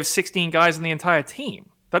don't think they have 16 guys in the entire team.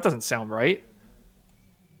 That doesn't sound right.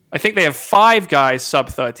 I think they have 5 guys sub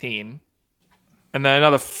 13, and then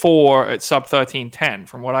another 4 at sub 13.10,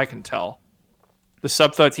 from what I can tell. The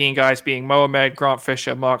sub 13 guys being Mohamed, Grant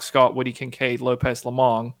Fisher, Mark Scott, Woody Kincaid, Lopez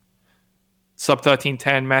Lamong. Sub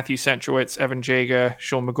 13.10, Matthew Centrowitz, Evan Jager,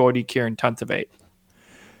 Sean McGordy, Kieran Tuntavate.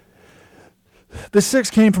 The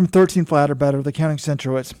 6 came from 13 flat or better, the counting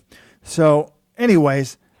Centrowitz. So,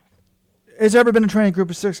 anyways, has there ever been a training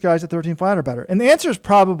group of 6 guys at 13 flat or better? And the answer is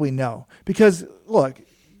probably no. Because, look,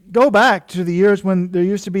 go back to the years when there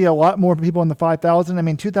used to be a lot more people in the 5,000. I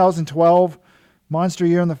mean, 2012, monster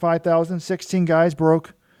year in the 5,000, 16 guys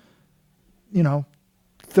broke,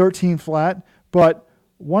 13 flat. But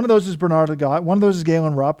one of those is Bernard Lagat, one of those is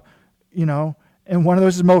Galen Rupp, and one of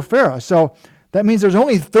those is Mo Farah. So that means there's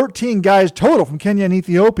only 13 guys total from Kenya and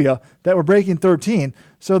Ethiopia that were breaking 13.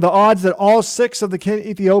 So the odds that all 6 of the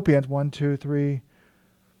Ethiopians, 1, 2, 3,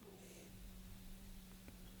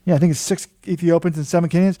 I think it's 6 Ethiopians and 7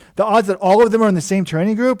 Kenyans. The odds that all of them are in the same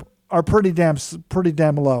training group are pretty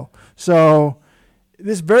damn low. So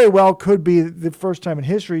this very well could be the first time in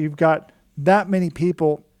history you've got that many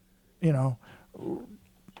people, in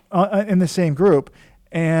the same group,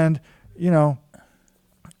 and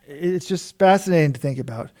it's just fascinating to think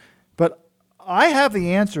about. But I have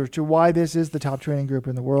the answer to why this is the top training group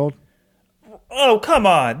in the world. Oh, come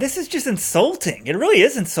on. This is just insulting. It really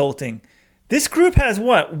is insulting. This group has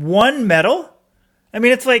what? 1 medal? I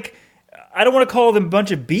mean, it's like, I don't want to call them a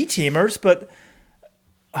bunch of B-teamers, but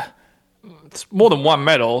it's more than 1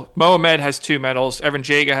 medal. Mohamed has 2 medals. Evan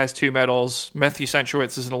Jager has 2 medals. Matthew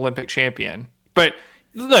Centrowitz is an Olympic champion. But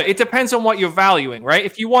look, it depends on what you're valuing, right?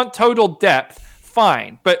 If you want total depth,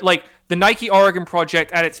 fine. But like the Nike Oregon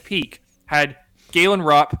project at its peak had Galen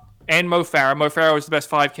Rupp and Mo Farah. Mo Farah was the best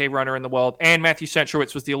 5K runner in the world, and Matthew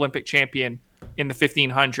Centrowitz was the Olympic champion in the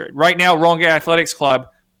 1500. Right now, Rongai Athletics Club,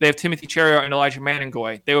 they have Timothy Cheruiyot and Elijah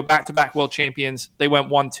Manengoy. They were back-to-back world champions. They went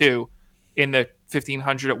 1-2 in the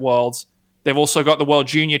 1500 at Worlds. They've also got the world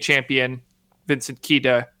junior champion, Vincent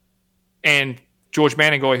Kida, and George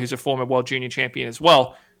Manengoy, who's a former world junior champion as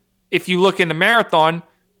well. If you look in the marathon,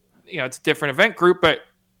 it's a different event group, but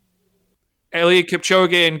Eliud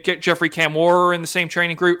Kipchoge and Jeffrey Kamworor are in the same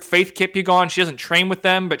training group. Faith Kipyegon, she doesn't train with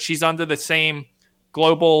them, but she's under the same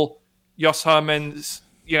global Jos Hermans,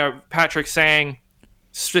 Patrick Sang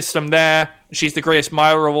system there. She's the greatest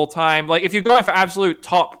miler of all time. Like, if you're going for absolute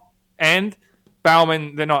top end,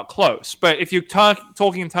 Bauman, they're not close. But if you're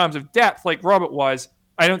talking in terms of depth, like Robert was,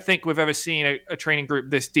 I don't think we've ever seen a training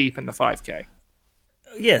group this deep in the 5K.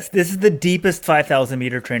 yes, this is the deepest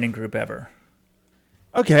 5,000-meter training group ever.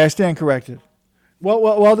 Okay, I stand corrected. Well,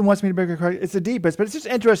 Weldon wants me to be correct. It's the deepest, but it's just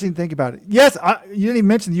interesting to think about it. Yes, you didn't even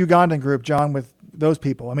mention the Ugandan group, John, with those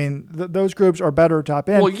people. I mean, those groups are better top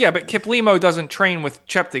end. Well, yeah, but Kiplimo doesn't train with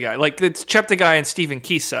Cheptegei. Like, it's Cheptegei and Stephen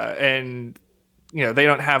Kisa, and, they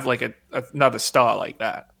don't have, like, another star like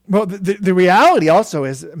that. Well, the reality also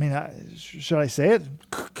is, I mean, should I say it?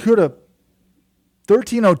 Could a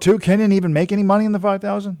 13:02 Kenyan even make any money in the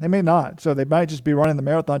 5,000? They may not. So they might just be running the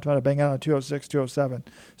marathon trying to bang out on 206, 207.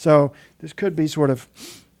 So this could be sort of,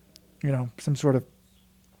 some sort of,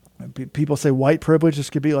 people say white privilege. This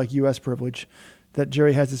could be like U.S. privilege that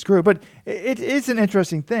Jerry has this group. But it is an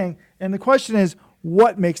interesting thing. And the question is,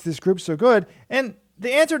 what makes this group so good? And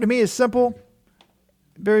the answer to me is simple,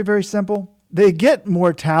 very, very simple. They get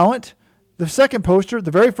more talent. The second poster,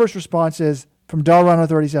 the very first response is from Dalrunner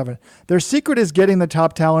 37. Their secret is getting the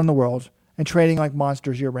top talent in the world and training like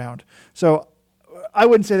monsters year round. So I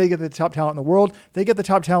wouldn't say they get the top talent in the world. They get the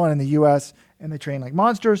top talent in the U.S. and they train like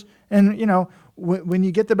monsters. And, when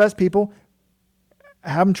you get the best people,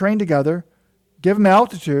 have them train together, give them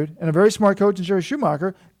altitude, and a very smart coach in Jerry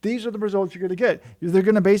Schumacher, these are the results you're going to get. They're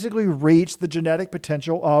going to basically reach the genetic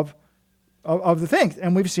potential of the things.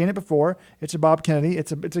 And we've seen it before. It's a Bob Kennedy.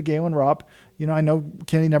 It's a Galen Rupp. I know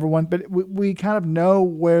Kennedy never won, but we kind of know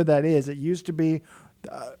where that is. It used to be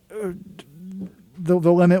the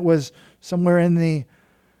limit was somewhere in the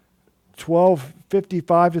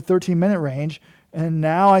 12:55 to 13-minute range. And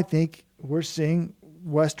now I think we're seeing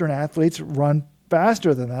Western athletes run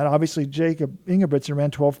faster than that. Obviously, Jacob Ingebrigtsen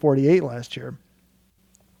ran 12:48 last year.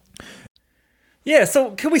 Yeah,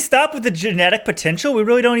 so can we stop with the genetic potential? We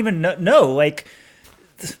really don't even know. Like,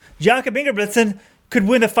 Jakob Ingebrigtsen could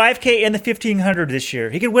win the 5K and the 1,500 this year.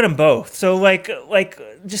 He could win them both. So,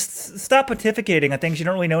 just stop pontificating on things you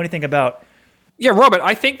don't really know anything about. Yeah, Robert,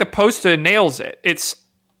 I think the poster nails it. It's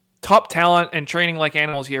top talent and training like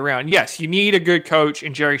animals year round. Yes, you need a good coach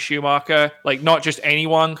in Jerry Schumacher. Like, not just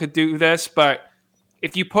anyone could do this, but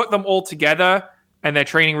if you put them all together and they're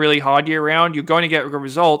training really hard year round, you're going to get good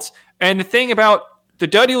results. And the thing about the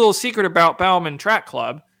dirty little secret about Bowerman Track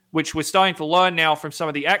Club, which we're starting to learn now from some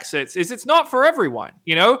of the exits, is it's not for everyone.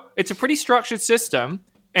 It's a pretty structured system.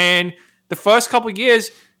 And the first couple of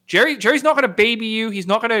years, Jerry's not going to baby you. He's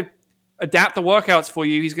not going to adapt the workouts for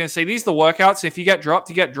you. He's going to say, these are the workouts. If you get dropped,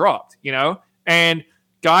 you get dropped, And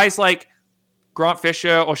guys like Grant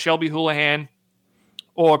Fisher or Shelby Houlihan,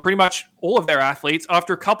 or pretty much all of their athletes,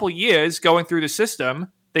 after a couple of years going through the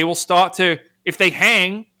system, they will start to, if they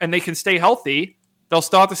hang and they can stay healthy, they'll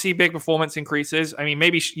start to see big performance increases. I mean,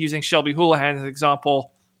 maybe using Shelby Houlihan as an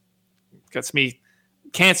example gets me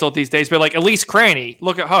canceled these days, but like Elise Cranny,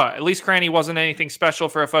 look at her. Elise Cranny wasn't anything special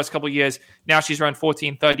for her first couple of years. Now she's run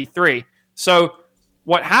 14:33. So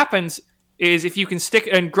what happens is if you can stick,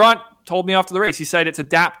 and Grant told me after the race, he said it's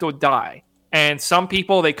adapt or die. And some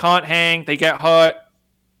people, they can't hang, they get hurt,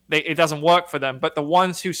 it doesn't work for them. But the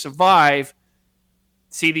ones who survive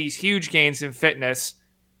see these huge gains in fitness,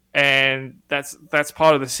 and that's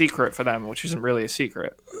part of the secret for them, which isn't really a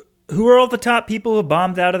secret. Who are all the top people who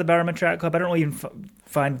bombed out of the Bowerman Track Club? I don't even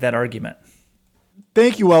find that argument.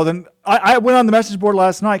 Thank you, Weldon. I went on the message board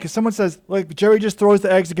last night because someone says, like, Jerry just throws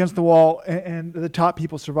the eggs against the wall and the top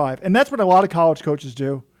people survive. And that's what a lot of college coaches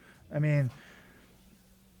do. I mean,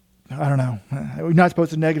 I don't know. We're not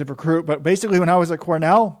supposed to negative recruit, but basically when I was at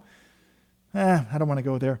Cornell, I don't want to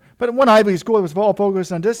go there. But when Ivy League school, it was all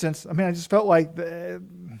focused on distance. I mean, I just felt like,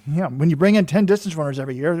 when you bring in 10 distance runners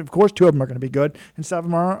every year, of course 2 of them are going to be good and 7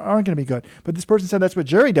 of them aren't going to be good. But this person said that's what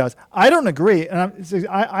Jerry does. I don't agree. And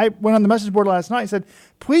I went on the message board last night and said,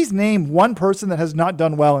 please name one person that has not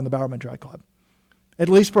done well in the Bowerman Track Club, at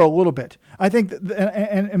least for a little bit. I think,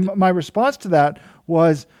 and my response to that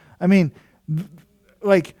was,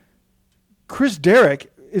 Chris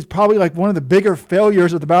Derrick is probably like one of the bigger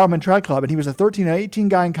failures of the Bowerman Track Club. And he was a 13:18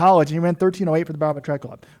 guy in college, and he ran 13:08 for the Bowerman Track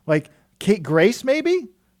Club. Like Kate Grace, maybe?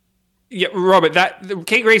 Yeah, Robert,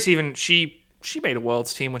 Kate Grace even, she made a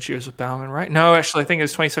world's team when she was with Bowerman, right? No, actually, I think it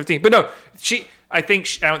was 2017. But no, I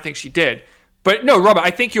don't think she did. But no, Robert,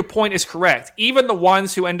 I think your point is correct. Even the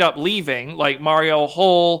ones who end up leaving, like Marielle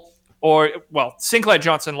Hull, Sinclair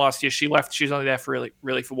Johnson last year, she left. She was only there for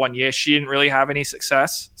really for 1 year. She didn't really have any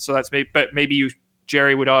success. So that's maybe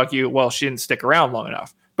Jerry would argue, well, she didn't stick around long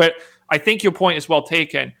enough. But I think your point is well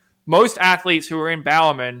taken. Most athletes who are in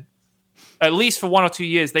Bowerman, at least for 1 or 2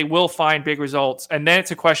 years, they will find big results. And then it's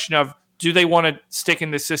a question of, do they want to stick in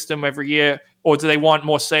the system every year, or do they want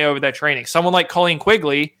more say over their training? Someone like Colleen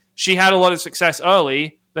Quigley, she had a lot of success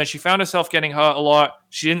early, then she found herself getting hurt a lot.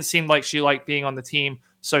 She didn't seem like she liked being on the team,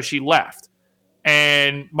 so she left.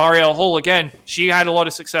 And Marielle Hull, again, she had a lot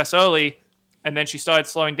of success early, and then she started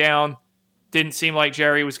slowing down. Didn't seem like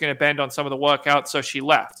Jerry was going to bend on some of the workouts, so she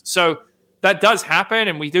left. So that does happen,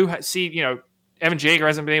 and we do see, Evan Jager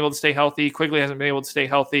hasn't been able to stay healthy. Quigley hasn't been able to stay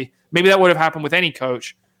healthy. Maybe that would have happened with any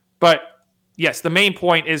coach. But yes, the main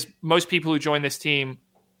point is most people who join this team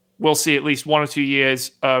will see at least 1 or 2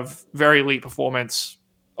 years of very elite performance,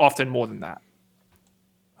 often more than that.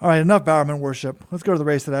 All right, enough Bowerman worship. Let's go to the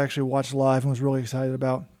race that I actually watched live and was really excited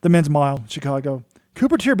about. The men's mile in Chicago.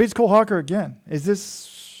 Cooper Teare beats Cole Hocker again. Is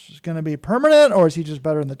this going to be permanent, or is he just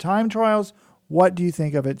better in the time trials? What do you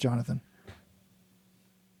think of it, Jonathan?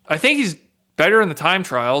 I think he's better in the time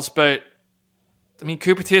trials, but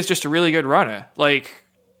Cooper Teare is just a really good runner. Like,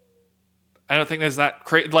 I don't think there's that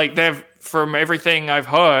they've, from everything I've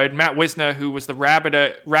heard, Matt Wisner, who was the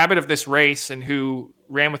rabbit of this race and who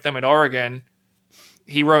ran with them at Oregon,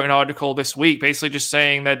 he wrote an article this week basically just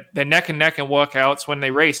saying that they're neck and neck in workouts. When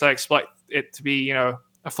they race, I expect it to be, a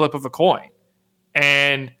flip of a coin.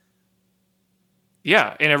 And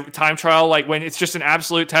yeah, in a time trial, like when it's just an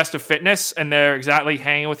absolute test of fitness and they're exactly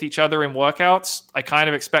hanging with each other in workouts, I kind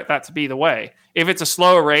of expect that to be the way. If it's a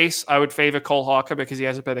slower race, I would favor Cole Hocker because he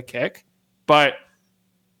has a better kick. But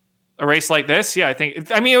a race like this, yeah,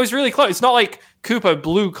 it was really close. It's not like Cooper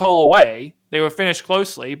blew Cole away. They were finished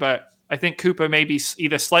closely, but I think Cooper may be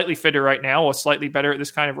either slightly fitter right now or slightly better at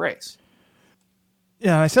this kind of race.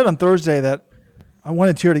 Yeah, I said on Thursday that I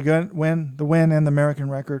wanted Teare to win and the American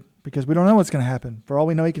record because we don't know what's going to happen. For all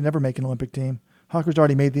we know, he can never make an Olympic team. Hocker's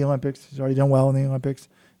already made the Olympics. He's already done well in the Olympics.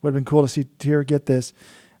 Would have been cool to see Teare get this.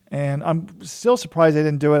 And I'm still surprised they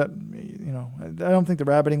didn't do it. I don't think the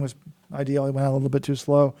rabbiting was ideal. It went out a little bit too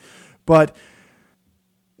slow. But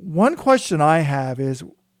one question I have is,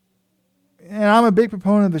 and I'm a big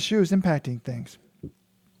proponent of the shoes impacting things,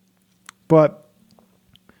 but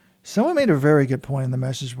someone made a very good point in the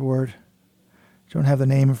message board. I don't have the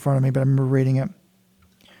name in front of me, but I remember reading it.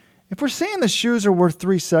 If we're saying the shoes are worth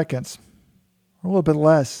 3 seconds, or a little bit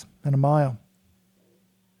less than a mile,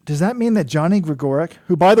 does that mean that Johnny Gregorek,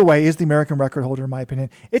 who, by the way, is the American record holder, in my opinion,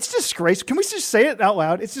 it's disgraceful. Can we just say it out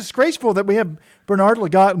loud? It's disgraceful that we have Bernard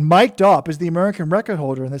Lagat mic'd up as the American record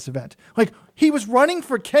holder in this event. Like, he was running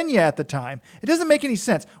for Kenya at the time. It doesn't make any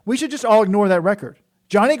sense. We should just all ignore that record.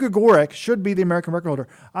 Johnny Gregorek should be the American record holder.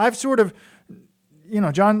 I've sort of,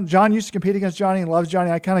 John used to compete against Johnny and loves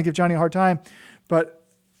Johnny. I kind of give Johnny a hard time, but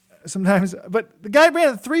the guy ran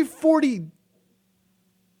at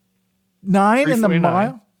 3:49 in the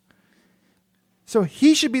mile. So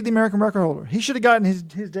he should be the American record holder. He should have gotten his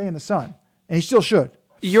day in the sun, and he still should.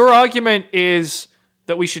 Your argument is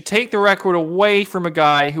that we should take the record away from a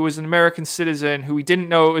guy who was an American citizen who we didn't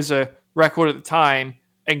know was a record at the time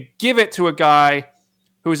and give it to a guy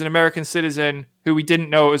who was an American citizen who we didn't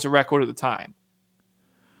know was a record at the time.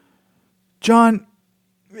 John,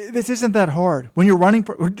 this isn't that hard. When you're running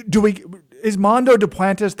for, is Mondo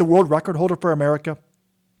Duplantis the world record holder for America?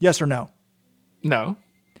 Yes or no? No.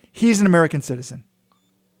 He's an American citizen.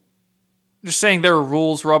 Just saying there are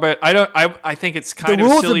rules, Robert. I think it's kind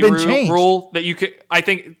of a silly rule that you could,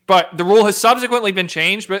 but the rule has subsequently been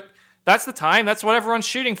changed, but that's the time. That's what everyone's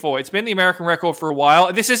shooting for. It's been the American record for a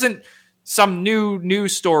while. This isn't some new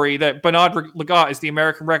news story that Bernard Lagat is the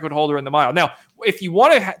American record holder in the mile. Now, if you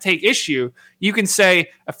want to take issue, you can say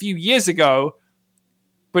a few years ago,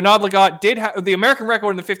 Bernard Lagat did have the American record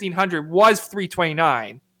in the 1500 was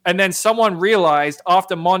 3:29. And then someone realized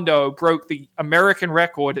after Mondo broke the American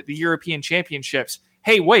record at the European Championships,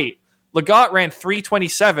 hey, wait, Lagat ran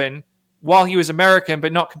 3:27 while he was American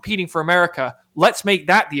but not competing for America. Let's make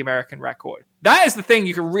that the American record. That is the thing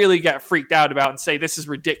you can really get freaked out about and say this is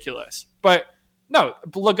ridiculous. But no,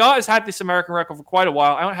 Lagat has had this American record for quite a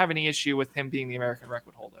while. I don't have any issue with him being the American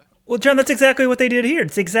record holder. Well, John, that's exactly what they did here.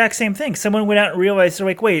 It's the exact same thing. Someone went out and realized, they're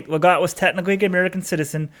like, wait, Lagat was technically an American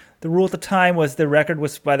citizen. The rule at the time was the record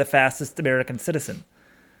was by the fastest American citizen.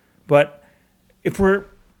 But if the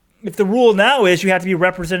rule now is you have to be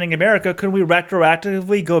representing America, couldn't we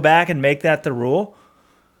retroactively go back and make that the rule?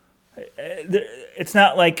 It's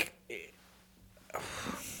not like,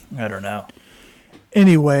 I don't know.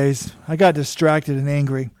 Anyways, I got distracted and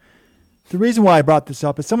angry. The reason why I brought this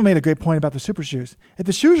up is someone made a great point about the super shoes. If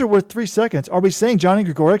the shoes are worth 3 seconds, are we saying Johnny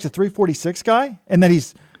Gregorek's a 3:46 guy? And that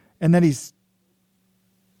he's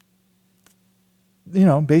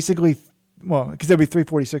basically, because that'd be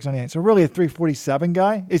 3:46 on the 8. So really a 3:47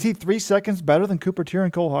 guy? Is he 3 seconds better than Cooper Teare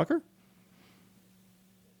and Cole Hawker?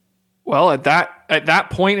 Well, at that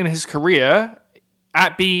point in his career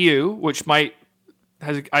at BU, which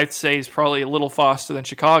I'd say is probably a little faster than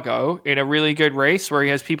Chicago in a really good race where he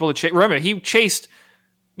has people to chase. Remember, he chased,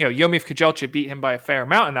 Yomif Kejelcha beat him by a fair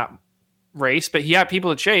amount in that race, but he had people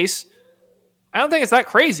to chase. I don't think it's that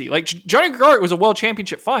crazy. Like, Johnny Gregorek was a world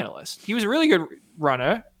championship finalist. He was a really good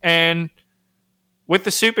runner, and with the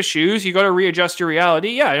super shoes, you got to readjust your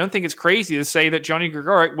reality. Yeah, I don't think it's crazy to say that Johnny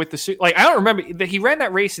Gregorek with the I don't remember that he ran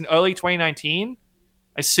that race in early 2019.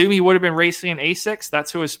 I assume he would have been racing in ASICS.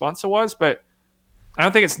 That's who his sponsor was, but I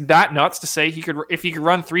don't think it's that nuts to say if he could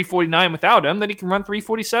run 3:49 without him, then he can run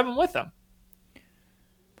 3:47 with him.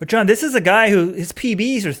 But John, this is a guy who his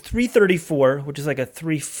PBs are 3:34, which is like a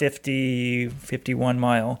 3:50.51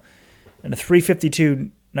 mile, and a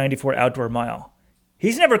 3:52.94 outdoor mile.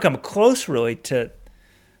 He's never come close really to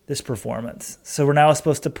this performance. So we're now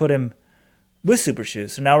supposed to put him with super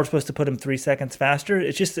shoes. So now we're supposed to put him 3 seconds faster.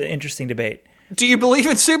 It's just an interesting debate. Do you believe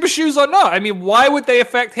in super shoes or not? I mean, why would they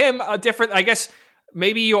affect him different? I guess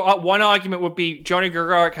maybe your one argument would be Johnny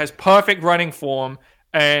Gregorek has perfect running form,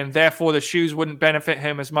 and therefore the shoes wouldn't benefit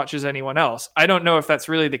him as much as anyone else. I don't know if that's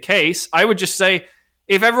really the case. I would just say,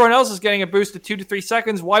 if everyone else is getting a boost of 2 to 3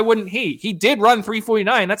 seconds, why wouldn't he? He did run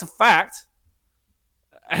 3:49. That's a fact.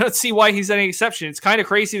 I don't see why he's any exception. It's kind of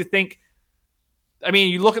crazy to think. I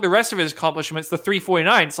mean, you look at the rest of his accomplishments, the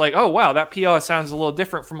 3:49, it's like, oh, wow, that PR sounds a little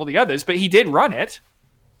different from all the others, but he did run it.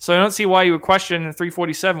 So I don't see why you would question the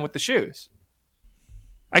 3:47 with the shoes.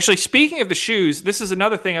 Actually, speaking of the shoes, this is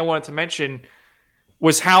another thing I wanted to mention,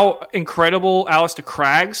 was how incredible Alistair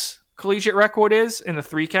Cragg's collegiate record is in the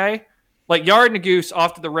 3K. Like, Yared Nuguse,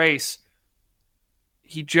 after the race,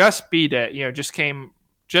 he just beat it, just came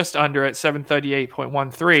just under at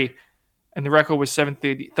 7:38.13, and the record was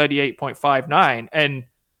 7:38.59, and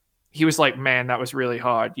he was like, man, that was really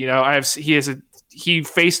hard. He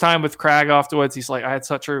FaceTimed with Cragg afterwards. He's like, I had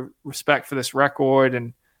such a respect for this record,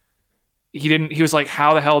 and he was like,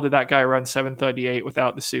 how the hell did that guy run 7:38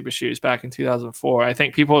 without the super shoes back in 2004? I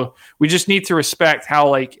think we just need to respect how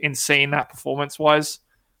like insane that performance was.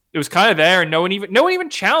 It was kind of there, and no one even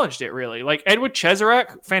challenged it really. Like Edward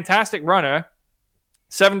Cheserek, fantastic runner,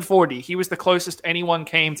 7:40. He was the closest anyone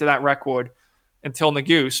came to that record until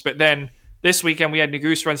Naguse. But then this weekend we had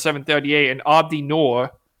Naguse run 7:38, and Abdi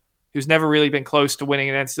Noor, who's never really been close to winning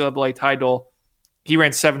an NCAA title, he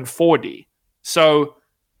ran 7:40. So,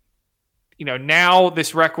 now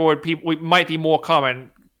this record might be more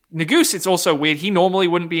common. Naguse, it's also weird. He normally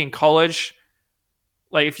wouldn't be in college.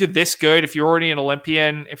 Like, if you're this good, if you're already an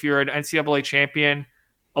Olympian, if you're an NCAA champion,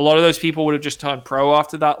 a lot of those people would have just turned pro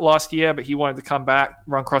after that last year, but he wanted to come back,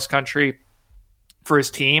 run cross country for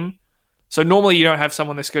his team. So normally you don't have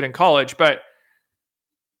someone this good in college, but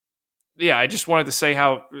yeah, I just wanted to say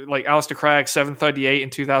how, like, Alistair Cragg 7:38 in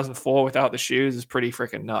 2004 without the shoes is pretty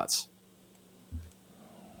freaking nuts.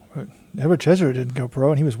 But Edward Chesler didn't go pro,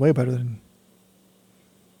 and he was way better than.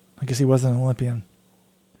 I guess he wasn't an Olympian.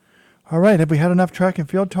 All right, have we had enough track and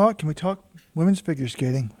field talk? Can we talk women's figure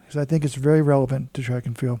skating? Because I think it's very relevant to track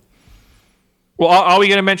and field. Well, are we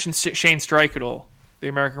going to mention Shane Strike at all? The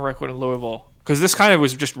American record in Louisville? Because this kind of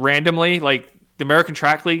was just randomly, like, the American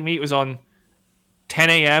Track League meet was on 10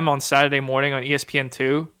 a.m. on Saturday morning on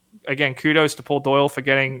ESPN2. Again, kudos to Paul Doyle for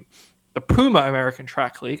getting the Puma American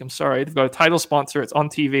Track League. I'm sorry. They've got a title sponsor. It's on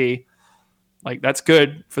TV. Like, that's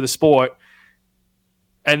good for the sport.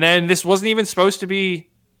 And then this wasn't even supposed to be...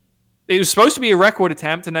 It was supposed to be a record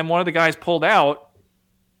attempt, and then one of the guys pulled out.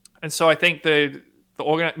 And so I think the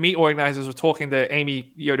meet organizers were talking to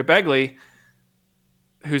Amy Yoda Begley,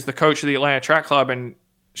 who's the coach of the Atlanta Track Club, and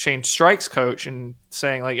Shane Strike's coach, and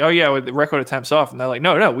saying, like, oh, yeah, with the record attempts off. And they're like,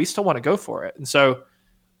 no, we still want to go for it. And so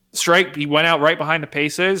Strike, he went out right behind the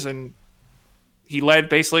paces, and he led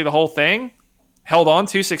basically the whole thing, held on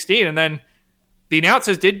 2:16, and then the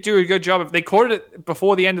announcers did do a good job. They called it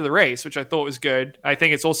before the end of the race, which I thought was good. I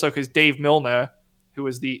think it's also because Dave Milner, who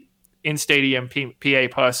was the in-stadium PA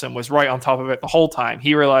person, was right on top of it the whole time.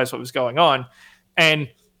 He realized what was going on. And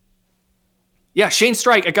yeah, Shane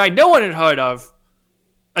Strike, a guy no one had heard of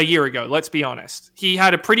a year ago, let's be honest. He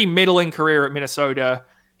had a pretty middling career at Minnesota.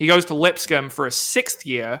 He goes to Lipscomb for a 6th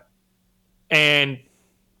year and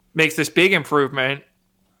makes this big improvement.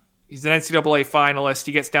 He's an NCAA finalist.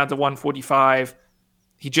 He gets down to 145.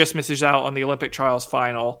 He just misses out on the Olympic trials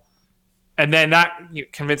final. And then that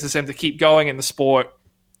convinces him to keep going in the sport,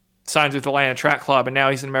 signs with the Atlanta Track Club, and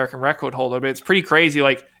now he's an American record holder. But it's pretty crazy.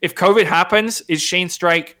 Like, if COVID happens, is Shane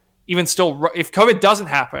Strike even still... If COVID doesn't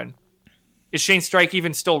happen, is Shane Strike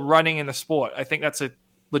even still running in the sport? I think that's a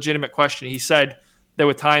legitimate question. He said there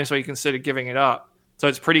were times where he considered giving it up. So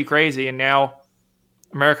it's pretty crazy. And now,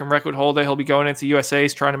 American record holder, he'll be going into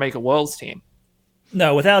USA's trying to make a world's team.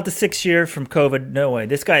 No, without the 6 year from COVID, no way.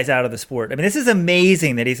 This guy's out of the sport. I mean, this is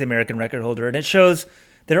amazing that he's the American record holder. And it shows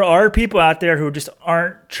there are people out there who just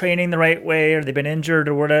aren't training the right way, or they've been injured,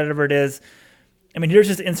 or whatever it is. I mean, here's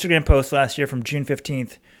his Instagram post last year from June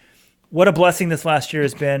 15th. What a blessing this last year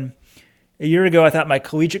has been. A year ago, I thought my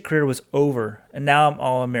collegiate career was over, and now I'm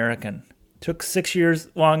All-American. Took 6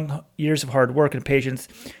 long years of hard work and patience,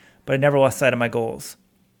 but I never lost sight of my goals.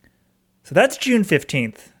 So that's June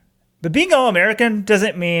 15th. But being All-American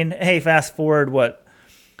doesn't mean, hey, fast forward,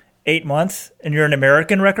 8 months, and you're an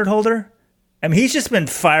American record holder? I mean, he's just been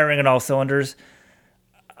firing on all cylinders.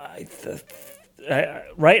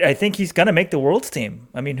 Right? I think he's going to make the world's team.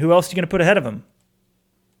 I mean, who else are you going to put ahead of him?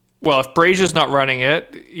 Well, if Brazier's not running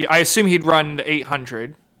it, I assume he'd run the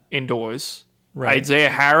 800 indoors. Right. Isaiah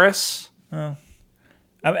Harris.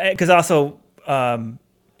 Because also...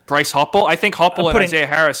 Bryce Hoppel. I think Hoppel and Isaiah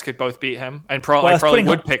Harris could both beat him, and I probably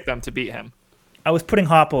would pick them to beat him. I was putting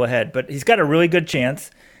Hoppel ahead, but he's got a really good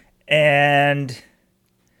chance. And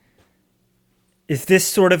is this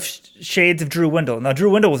sort of shades of Drew Windle? Now,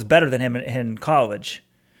 Drew Windle was better than him in college.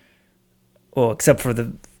 Well, except for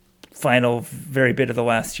the final very bit of the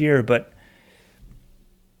last year. But,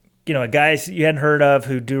 guys you hadn't heard of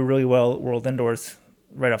who do really well at World Indoors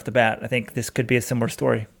right off the bat. I think this could be a similar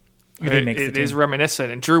story. It is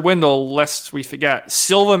reminiscent. And Drew Windle, lest we forget,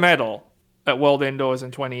 silver medal at World Indoors in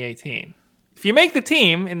 2018. If you make the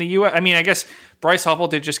team in the U.S., I mean, I guess Bryce Hoppel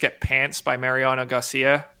did just get pantsed by Mariano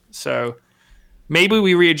Garcia. So maybe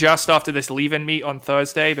we readjust after this leave-in meet on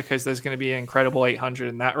Thursday, because there's going to be an incredible 800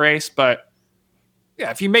 in that race. But yeah,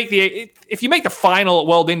 if you make the final at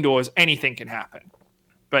World Indoors, anything can happen.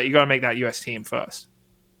 But you got to make that U.S. team first.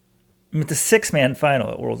 I mean, it's a 6-man final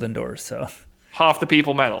at World Indoors, so... Half the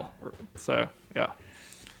people medal. So, yeah.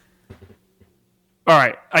 All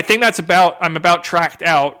right. I think I'm about tracked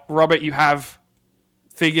out. Robert, you have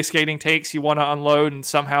figure skating takes you want to unload, and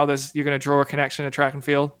somehow you're going to draw a connection to track and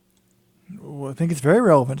field? Well, I think it's very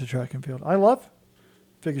relevant to track and field. I love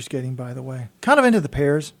figure skating, by the way. Kind of into the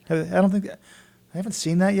pairs. I haven't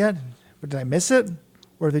seen that yet. But did I miss it?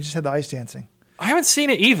 Or they just had the ice dancing? I haven't seen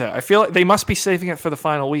it either. I feel like they must be saving it for the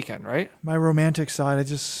final weekend, right? My romantic side,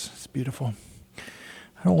 it's beautiful.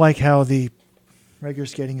 I don't like how the regular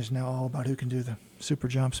skating is now all about who can do the super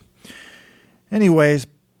jumps. Anyways,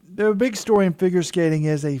 the big story in figure skating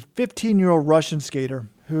is a 15-year-old Russian skater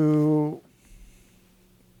who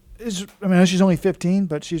is, I mean, she's only 15,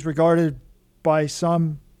 but she's regarded by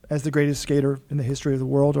some as the greatest skater in the history of the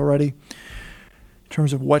world already in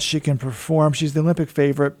terms of what she can perform. She's the Olympic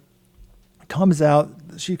favorite. Comes out,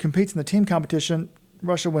 she competes in the team competition.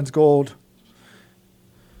 Russia wins gold.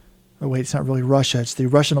 Oh, wait, it's not really Russia. It's the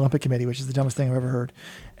Russian Olympic Committee, which is the dumbest thing I've ever heard.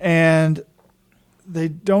 And they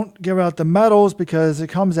don't give out the medals because it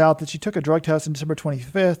comes out that she took a drug test on December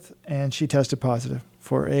 25th, and she tested positive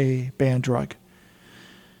for a banned drug.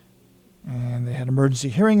 And they had an emergency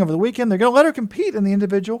hearing over the weekend. They're going to let her compete in the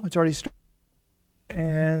individual. It's already started.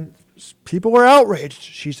 And people were outraged.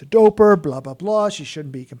 She's a doper, blah, blah, blah. She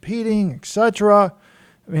shouldn't be competing, etc.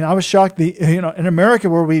 I mean, I was shocked. In America,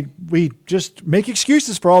 where we just make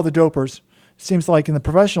excuses for all the dopers, it seems like in the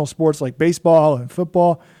professional sports like baseball and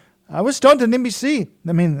football, I was stunned in NBC.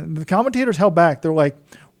 I mean, the commentators held back. They're like,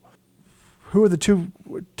 who are the two?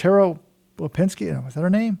 Tara Lipinski, was that her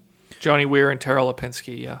name? Johnny Weir and Tara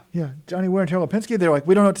Lipinski, yeah. Yeah, Johnny Weir and Tara Lipinski. They're like,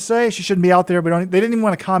 we don't know what to say. She shouldn't be out there. They didn't even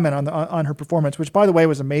want to comment on her performance, which, by the way,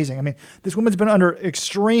 was amazing. I mean, this woman's been under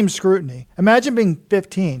extreme scrutiny. Imagine being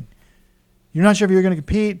 15. You're not sure if you're going to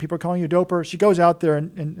compete. People are calling you a doper. She goes out there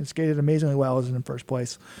and skated amazingly well as in first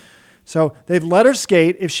place. So they've let her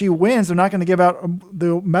skate. If she wins, they're not going to give out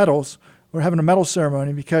the medals or having a medal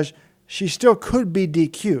ceremony because she still could be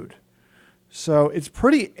DQ'd. So it's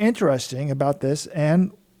pretty interesting about this.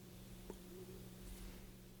 And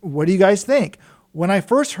what do you guys think? When I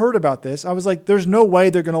first heard about this, I was like, there's no way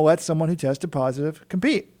they're going to let someone who tested positive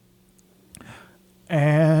compete.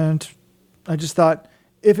 And I just thought,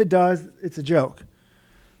 if it does, it's a joke.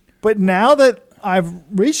 But now that I've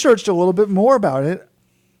researched a little bit more about it,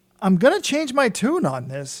 I'm going to change my tune on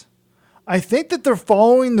this. I think that they're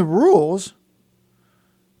following the rules,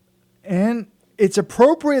 and it's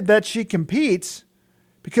appropriate that she competes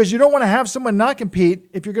because you don't want to have someone not compete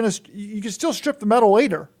if you're going to, you can still strip the medal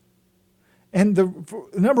later. And the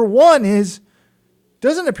number one is,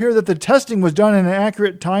 doesn't appear that the testing was done in an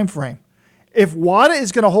accurate time frame. If WADA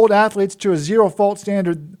is going to hold athletes to a zero fault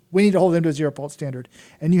standard, we need to hold them to a zero fault standard.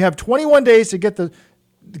 And you have 21 days to get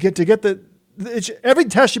every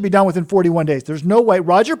test should be done within 41 days. There's no way.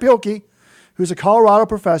 Roger Pielke, who's a Colorado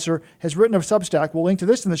professor, has written a Substack. We'll link to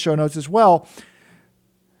this in the show notes as well.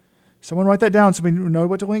 Someone write that down so we know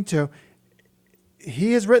what to link to.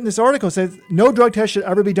 He has written this article that says no drug test should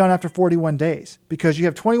ever be done after 41 days because you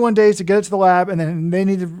have 21 days to get it to the lab and then they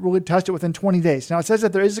need to really test it within 20 days. Now, it says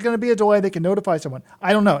that there is going to be a delay. They can notify someone.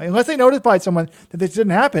 I don't know. Unless they notified someone that this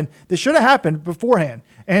didn't happen, this should have happened beforehand.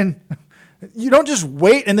 And you don't just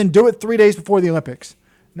wait and then do it 3 days before the Olympics.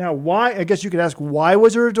 Now, why? I guess you could ask, why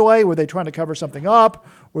was there a delay? Were they trying to cover something up?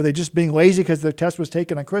 Were they just being lazy because the test was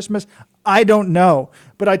taken on Christmas? I don't know.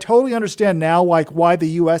 But I totally understand now why the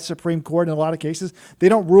U.S. Supreme Court, in a lot of cases, they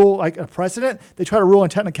don't rule like a precedent. They try to rule on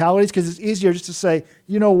technicalities because it's easier just to say,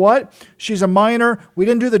 you know what? She's a minor. We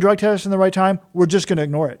didn't do the drug test in the right time. We're just going to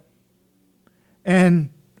ignore it. And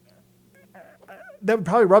that would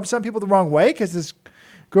probably rub some people the wrong way because this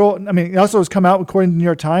girl, I mean, it also has come out, according to the New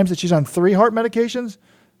York Times, that she's on 3 heart medications.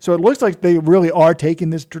 So it looks like they really are taking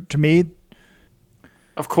this to me.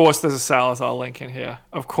 Of course there's a Salazar link in here.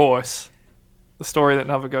 Of course. The story that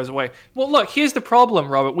never goes away. Well, look, here's the problem,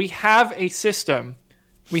 Robert. We have a system.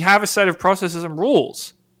 We have a set of processes and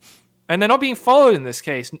rules. And they're not being followed in this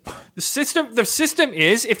case. The system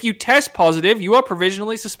is, if you test positive, you are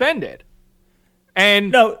provisionally suspended.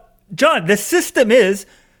 And no, John, the system is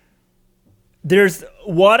there's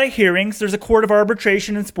WADA hearings, there's a court of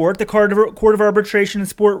arbitration in sport, the court of arbitration in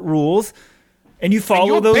sport rules, and you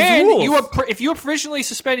follow those rules. If you are provisionally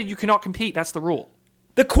suspended, you cannot compete. That's the rule.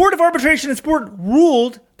 The court of arbitration in sport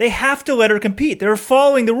ruled they have to let her compete. They're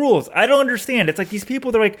following the rules. I don't understand. It's like these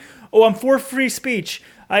people, they're like, oh, I'm for free speech.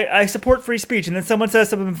 I support free speech. And then someone says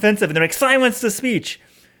something offensive, and they're like, silence the speech.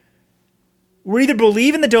 We either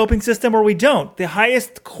believe in the doping system or we don't. The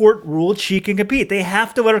highest court ruled she can compete. They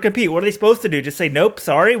have to let her compete. What are they supposed to do? Just say, nope,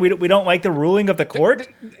 sorry, we don't like the ruling of the court?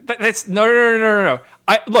 That's no.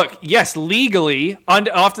 Look, yes, legally,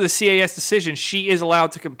 after the CAS decision, she is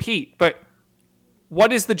allowed to compete. But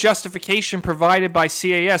what is the justification provided by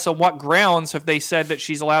CAS? On what grounds have they said that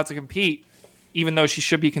she's allowed to compete, even though she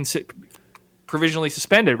should be provisionally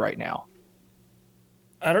suspended right now?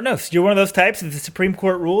 I don't know. So you're one of those types. If the Supreme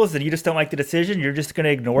Court rules and you just don't like the decision, you're just going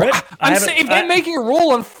to ignore it. I'm saying if they're making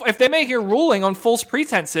a ruling on false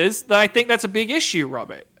pretenses, then I think that's a big issue,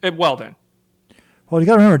 Robert Weldon. Well, you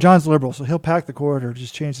got to remember, John's liberal, so he'll pack the corridor,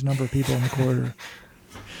 just change the number of people in the corridor.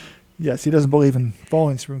 Yes, he doesn't believe in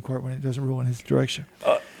following the Supreme Court when it doesn't rule in his direction.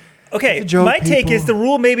 Okay, my take is the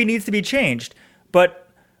rule maybe needs to be changed, but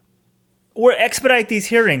we're expedite these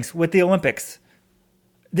hearings with the Olympics.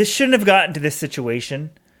 This shouldn't have gotten to this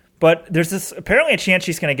situation, but there's apparently a chance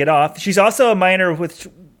she's going to get off. She's also a minor,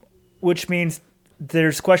 which means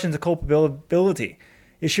there's questions of culpability.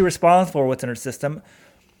 Is she responsible for what's in her system?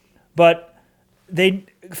 But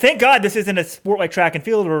thank God this isn't a sport like track and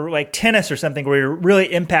field or like tennis or something where you're really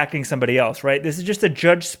impacting somebody else, right? This is just a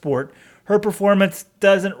judge sport. Her performance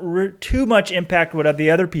doesn't too much impact what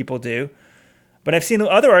the other people do. But I've seen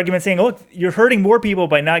other arguments saying, look, you're hurting more people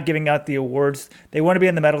by not giving out the awards. They want to be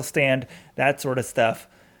in the medal stand, that sort of stuff.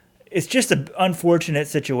 It's just an unfortunate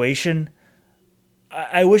situation.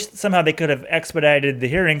 I wish somehow they could have expedited the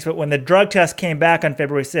hearings, but when the drug test came back on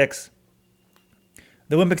February 6th,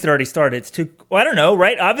 the Olympics had already started. I don't know,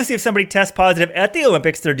 right? Obviously, if somebody tests positive at the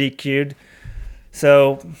Olympics, they're DQ'd.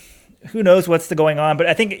 So who knows what's going on. But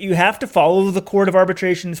I think you have to follow the Court of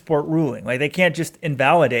Arbitration Sport ruling. Like, they can't just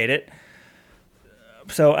invalidate it.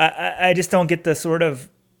 So I just don't get the sort of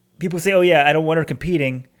people say, oh, yeah, I don't want her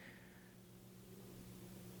competing.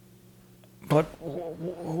 But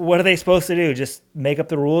what are they supposed to do? Just make up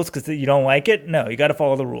the rules because you don't like it? No, you got to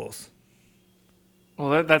follow the rules.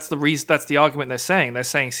 Well, that's the reason. That's the argument they're saying. They're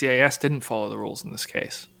saying CAS didn't follow the rules in this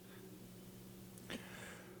case.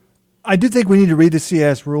 I do think we need to read the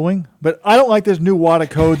CAS ruling, but I don't like this new WADA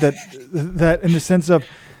code that in the sense of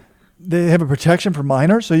they have a protection for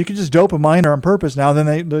minors, so you can just dope a minor on purpose now,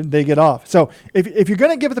 then they get off. So if you're going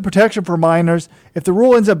to give it the protection for minors, if the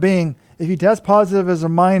rule ends up being if you test positive as a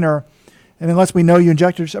minor, and unless we know you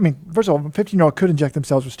inject first of all, a 15-year-old could inject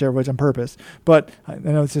themselves with steroids on purpose, but I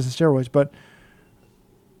know this isn't steroids, but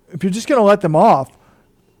if you're just going to let them off,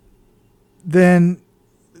 then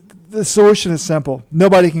the solution is simple.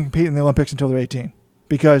 Nobody can compete in the Olympics until they're 18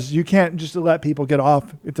 because you can't just let people get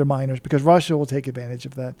off if they're minors because Russia will take advantage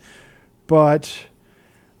of that. But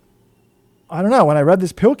I don't know. When I read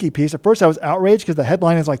this Pilkey piece, at first I was outraged because the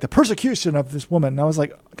headline is like the persecution of this woman. And I was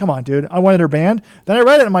like, come on, dude. I wanted her banned. Then I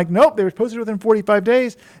read it and I'm like, nope, they were posted within 45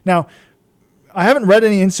 days. Now, I haven't read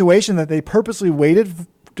any insinuation that they purposely waited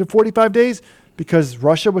to 45 days because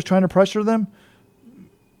Russia was trying to pressure them.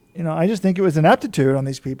 I just think it was ineptitude on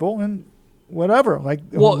these people and whatever.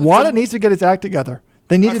 WADA needs to get its act together.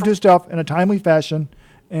 They need to do stuff in a timely fashion.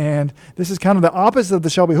 And this is kind of the opposite of the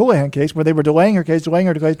Shelby Houlihan case where they were delaying her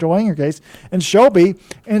case. And Shelby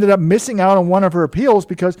ended up missing out on one of her appeals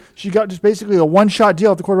because she got just basically a one-shot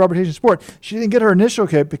deal at the Court of Arbitration Sport. She didn't get her initial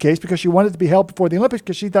case because she wanted to be held before the Olympics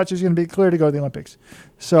because she thought she was going to be clear to go to the Olympics.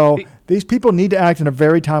 So these people need to act in a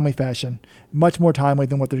very timely fashion, much more timely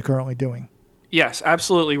than what they're currently doing. Yes,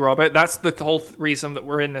 absolutely, Robert. That's the whole reason that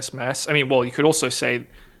we're in this mess. You could also say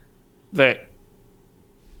that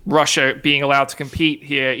Russia being allowed to compete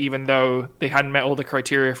here, even though they hadn't met all the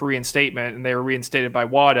criteria for reinstatement and they were reinstated by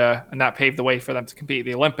WADA, and that paved the way for them to compete at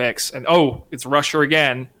the Olympics. And, it's Russia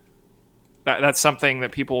again. That's something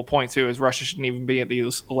that people will point to as Russia shouldn't even be at the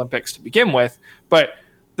Olympics to begin with. But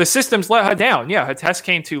the system's let her down. Yeah, her test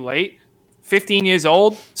came too late. 15 years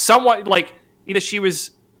old. Somewhat either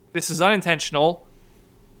this is unintentional,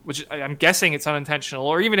 which I'm guessing it's unintentional,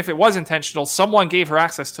 or even if it was intentional, someone gave her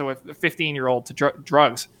access to a 15-year-old to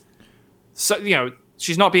drugs. So,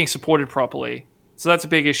 she's not being supported properly. So that's a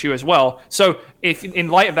big issue as well. So if in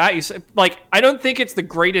light of that, you say, I don't think it's the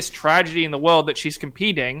greatest tragedy in the world that she's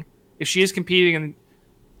competing. If she is competing and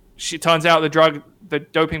she turns out the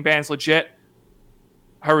doping ban's legit,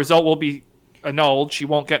 her result will be annulled. She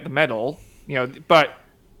won't get the medal, but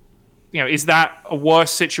is that a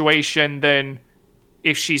worse situation than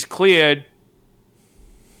if she's cleared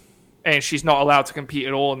and she's not allowed to compete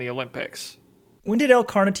at all in the Olympics? When did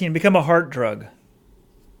L-carnitine become a heart drug?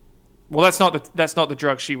 Well, that's not the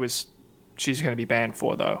drug she's going to be banned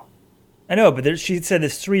for, though. I know, but she said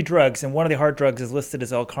there's 3 drugs, and one of the heart drugs is listed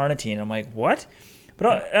as L-carnitine. I'm like, what?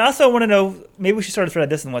 But I also want to know, maybe we should start to thread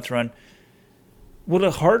this in Let's Run.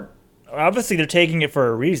 Obviously they're taking it for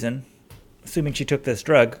a reason, assuming she took this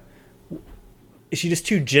drug. Is she just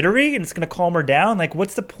too jittery and it's going to calm her down?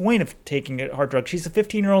 What's the point of taking a heart drug? She's a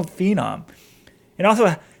 15-year-old phenom. And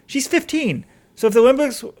also, she's 15. So if the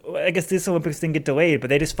Olympics, I guess this Olympics didn't get delayed, but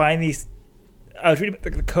they just find these, I was reading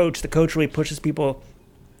about the coach really pushes people.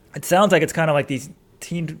 It sounds like it's kind of like these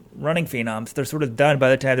teen running phenoms. They're sort of done by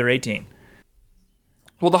the time they're 18.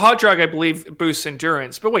 Well, the hard drug, I believe, boosts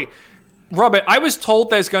endurance. But wait, Robert, I was told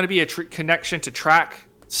there's going to be a connection to track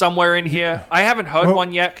somewhere in here. I haven't heard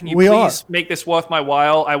one yet. Can you please make this worth my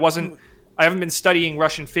while? I haven't been studying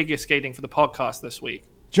Russian figure skating for the podcast this week.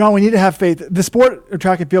 John, we need to have faith. The sport of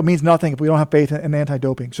track and field means nothing if we don't have faith in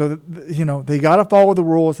anti-doping. So, they got to follow the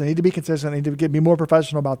rules. They need to be consistent. They need to be more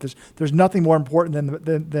professional about this. There's nothing more important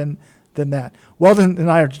than that. Weldon and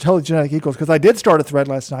I are totally genetic equals because I did start a thread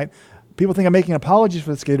last night. People think I'm making apologies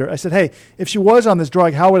for the skater. I said, hey, if she was on this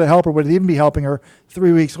drug, how would it help her? Would it even be helping her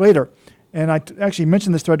 3 weeks later? And I actually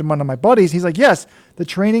mentioned this thread to one of my buddies. He's like, yes, the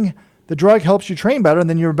drug helps you train better, and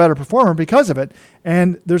then you're a better performer because of it.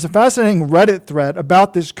 And there's a fascinating Reddit thread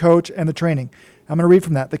about this coach and the training. I'm going to read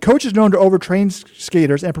from that. The coach is known to overtrain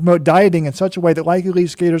skaters and promote dieting in such a way that likely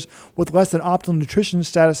leaves skaters with less than optimal nutrition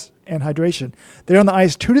status and hydration. They're on the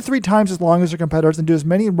ice 2 to 3 times as long as their competitors and do as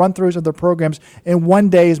many run-throughs of their programs in one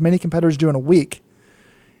day as many competitors do in a week.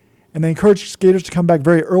 And they encourage skaters to come back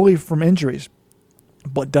very early from injuries.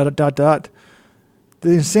 But The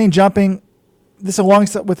insane jumping... This,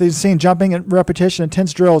 alongside with the insane jumping and repetition,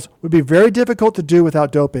 intense drills, would be very difficult to do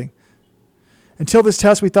without doping. Until this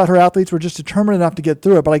test, we thought her athletes were just determined enough to get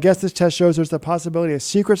through it, but I guess this test shows there's the possibility a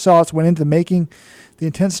secret sauce went into making the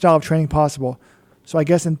intense style of training possible. So I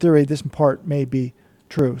guess in theory, this part may be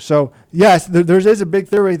true. So yes, there is a big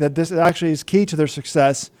theory that this actually is key to their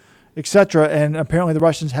success, etc. And apparently the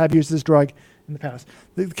Russians have used this drug in the past.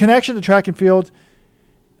 The connection to track and field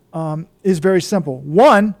is very simple.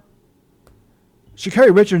 One,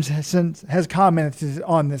 Sha'Carri Richards has commented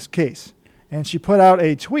on this case, and she put out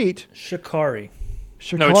a tweet. Sha'Carri.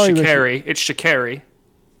 No, it's Sha'Carri. It's Sha'Carri.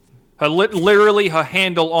 Literally, her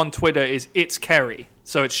handle on Twitter is It's Carrie.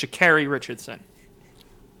 So it's Sha'Carri Richardson.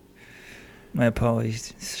 My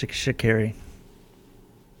apologies, Sha'Carri.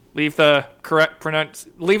 Leave the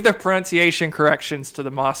pronunciation corrections to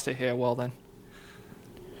the master here, Weldon.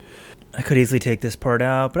 I could easily take this part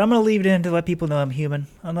out, but I'm going to leave it in to let people know I'm human.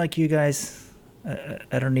 Unlike you guys,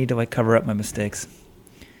 I don't need to cover up my mistakes.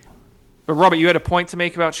 But Robert, you had a point to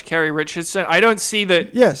make about Sha'Carri Richardson. I don't see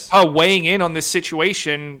that her weighing in on this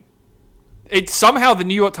situation. It's somehow the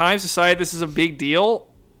New York Times decided this is a big deal.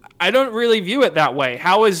 I don't really view it that way.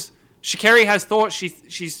 How is Sha'Carri has thought she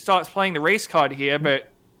starts playing the race card here,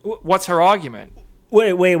 but what's her argument?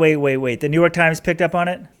 Wait. The New York Times picked up on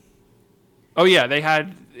it? Oh yeah,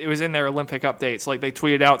 it was in their Olympic updates. Like they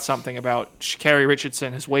tweeted out something about Sha'Carri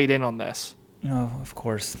Richardson has weighed in on this. Oh, of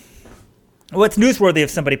course. Well, it's newsworthy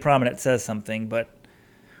if somebody prominent says something, but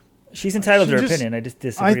she's entitled to her opinion. I just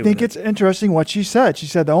disagree with it. I think it's interesting what she said. She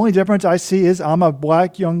said, the only difference I see is I'm a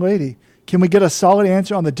black young lady. Can we get a solid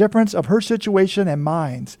answer on the difference of her situation and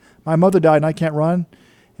mine's? My mother died and I can't run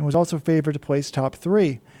and was also favored to place top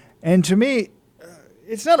 3. And to me,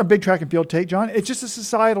 it's not a big track and field take, John. It's just a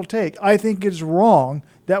societal take. I think it's wrong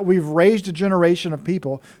that we've raised a generation of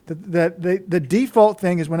people that the default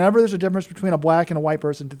thing is whenever there's a difference between a black and a white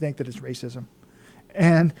person to think that it's racism.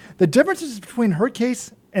 And the differences between her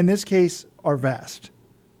case and this case are vast.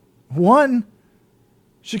 One,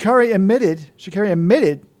 Sha'Carri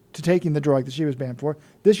admitted to taking the drug that she was banned for.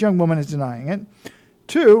 This young woman is denying it.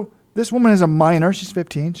 2, this woman is a minor. She's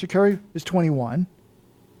 15. Sha'Carri is 21.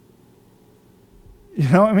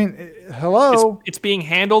 Hello? It's being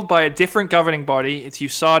handled by a different governing body. It's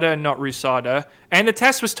USADA and not RUSADA. And the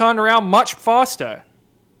test was turned around much faster.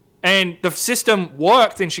 And the system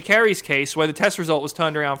worked in Sha'Carri's case where the test result was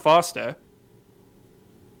turned around faster.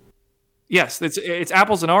 Yes, it's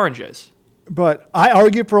apples and oranges. But I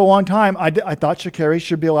argued for a long time. I thought Sha'Carri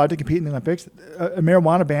should be allowed to compete in the Olympics. A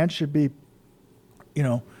marijuana ban should be,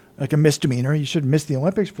 like a misdemeanor. You shouldn't miss the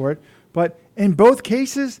Olympics for it. But in both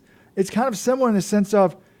cases, it's kind of similar in the sense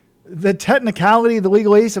of the technicality, the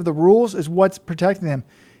legalese of the rules is what's protecting them.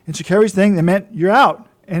 In Sha'Carri's thing, they meant you're out.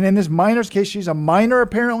 And in this minor's case, she's a minor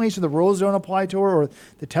apparently, so the rules don't apply to her, or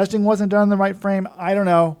the testing wasn't done in the right frame. I don't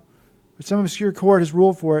know. But some obscure court has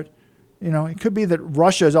ruled for it. It could be that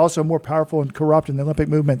Russia is also more powerful and corrupt in the Olympic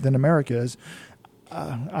movement than America is.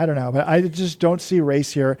 I don't know, but I just don't see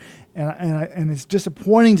race here. And it's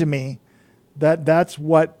disappointing to me that that's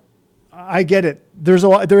what I get it. There is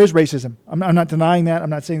racism. I'm not denying that. I'm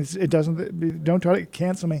not saying it doesn't. Don't try to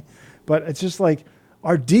cancel me. But it's just like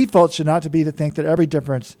our default should not to be to think that every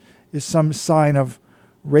difference is some sign of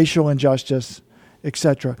racial injustice,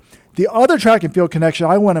 etc. The other track and field connection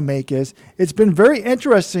I want to make is it's been very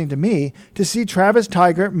interesting to me to see Travis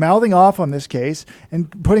Tigert mouthing off on this case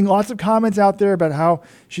and putting lots of comments out there about how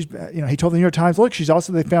she's, he told the New York Times, look,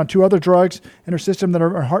 they found 2 other drugs in her system that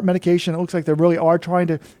are heart medication. It looks like they really are trying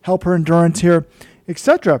to help her endurance here,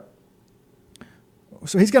 etc.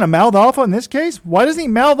 So he's going to mouth off on this case? Why doesn't he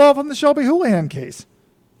mouth off on the Shelby Houlihan case?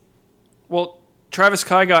 Well, Travis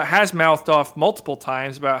Kygott has mouthed off multiple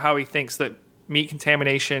times about how he thinks that meat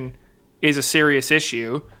contamination is a serious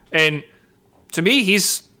issue. And to me,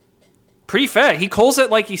 he's pretty fair. He calls it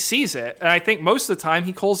like he sees it. And I think most of the time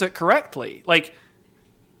he calls it correctly. Like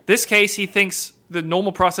this case, he thinks the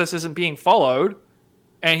normal process isn't being followed.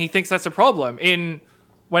 And he thinks that's a problem.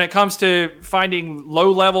 When it comes to finding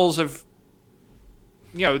low levels of,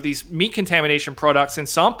 these meat contamination products in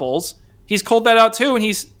samples, he's called that out too. And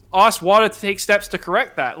he's asked WADA to take steps to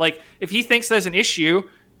correct that. Like if he thinks there's an issue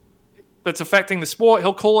that's affecting the sport,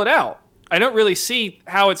 he'll call it out. I don't really see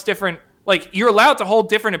how it's different. Like you're allowed to hold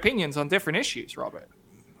different opinions on different issues, Robert.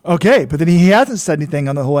 Okay, but then he hasn't said anything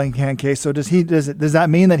on the Houlihan case. So does that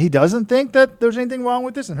mean that he doesn't think that there's anything wrong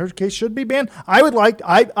with this and her case should be banned?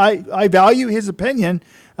 I value his opinion.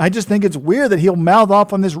 I just think it's weird that he'll mouth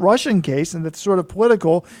off on this Russian case and that's sort of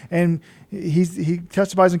political, and he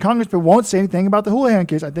testifies in Congress but won't say anything about the Houlihan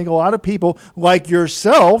case. I think a lot of people like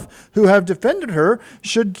yourself who have defended her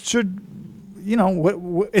should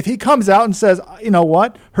if he comes out and says,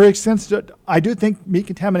 her extensive, I do think meat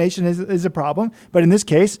contamination is a problem, but in this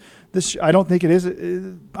case, I don't think it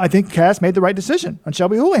is. I think Cass made the right decision on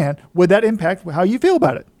Shelby Houlihan. Would that impact how you feel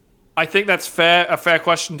about it? I think that's a fair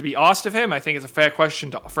question to be asked of him. I think it's a fair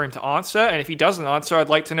question for him to answer. And if he doesn't answer, I'd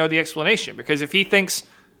like to know the explanation. Because if he thinks,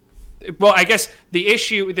 I guess the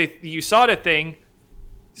issue, the USADA thing,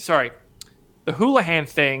 the Houlihan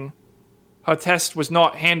thing, her test was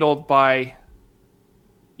not handled by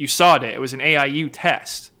USADA. It was an AIU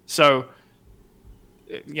test. So,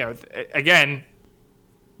 again,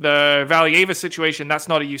 the Valieva situation, that's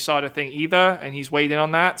not a USADA thing either. And he's weighed in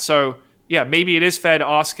on that. So, yeah, maybe it is fair to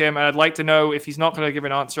ask him, and I'd like to know if he's not going to give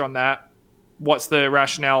an answer on that, what's the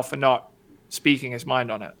rationale for not speaking his mind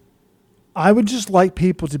on it? I would just like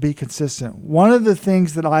people to be consistent. One of the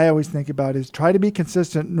things that I always think about is try to be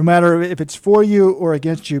consistent, no matter if it's for you or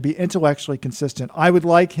against you, be intellectually consistent. I would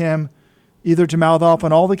like him either to mouth off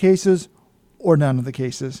on all the cases or none of the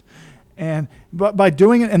cases. But by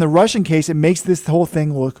doing it in the Russian case, it makes this whole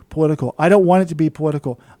thing look political. I don't want it to be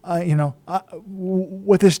political.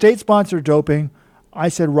 With the state-sponsored doping, I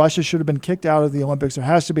said Russia should have been kicked out of the Olympics. There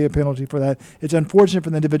has to be a penalty for that. It's unfortunate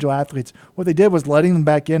for the individual athletes. What they did was letting them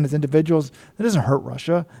back in as individuals. That doesn't hurt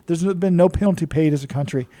Russia. There's been no penalty paid as a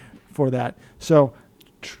country for that. So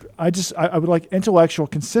I would like intellectual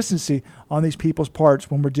consistency on these people's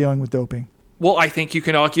parts when we're dealing with doping. Well, I think you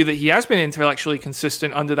can argue that he has been intellectually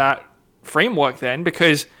consistent under that framework then,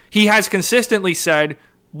 because he has consistently said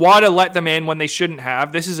WADA let them in when they shouldn't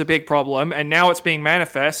have. This is a big problem, and now it's being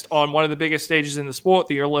manifest on one of the biggest stages in the sport,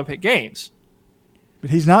 the Olympic Games.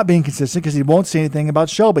 But he's not being consistent because he won't say anything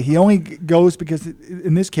about Shelby. He only goes because,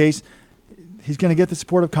 in this case, he's going to get the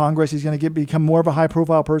support of Congress. He's going to become more of a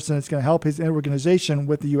high-profile person. It's going to help his organization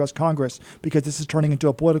with the U.S. Congress because this is turning into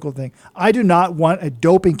a political thing. I do not want a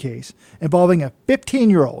doping case involving a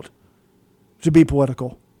 15-year-old to be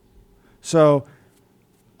political. So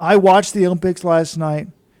I watched the Olympics last night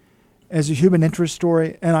as a human interest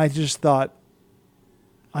story, and I just thought,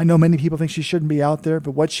 I know many people think she shouldn't be out there,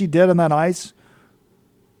 but what she did on that ice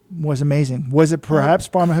was amazing. Was it perhaps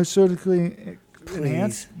pharmaceutically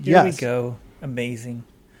enhanced? Here Yes. we go. Amazing.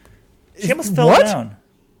 She almost fell down.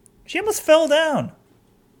 She almost fell down.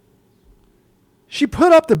 She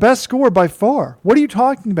put up the best score by far. What are you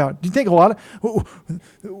talking about? Do you think a lot of...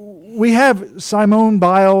 We have Simone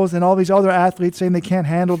Biles and all these other athletes saying they can't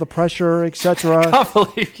handle the pressure, etc. I can't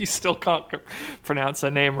believe you still can't pronounce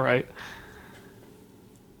her name right.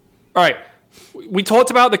 All right. We talked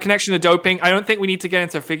about the connection to doping. I don't think we need to get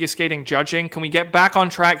into figure skating judging. Can we get back on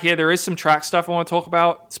track here? There is some track stuff I want to talk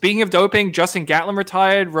about. Speaking of doping, Justin Gatlin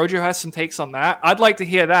retired. Rojo has some takes on that. I'd like to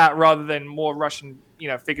hear that rather than more Russian,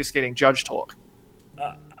 figure skating judge talk.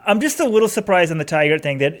 I'm just a little surprised on the Tiger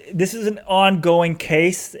thing that this is an ongoing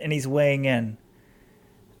case and he's weighing in.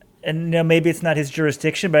 And maybe it's not his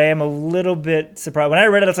jurisdiction, but I am a little bit surprised. When I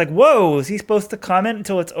read it, I was like, whoa, is he supposed to comment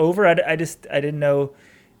until it's over? I didn't know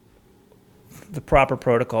the proper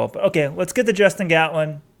protocol. But okay, let's get to Justin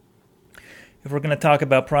Gatlin. If we're going to talk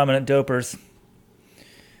about prominent dopers.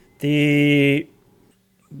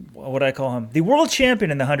 What do I call him? The world champion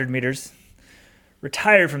in the 100 meters.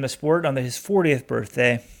 Retired from the sport on his 40th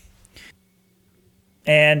birthday.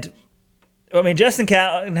 And, Justin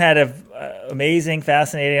Gatlin had an amazing,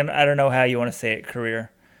 fascinating, I don't know how you want to say it,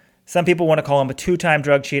 career. Some people want to call him a two-time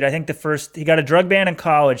drug cheat. I think he got a drug ban in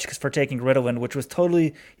college for taking Ritalin, which was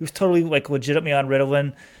he was totally legitimately on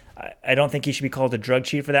Ritalin. I don't think he should be called a drug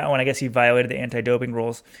cheat for that one. I guess he violated the anti-doping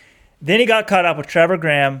rules. Then he got caught up with Trevor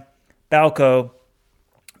Graham, Balco,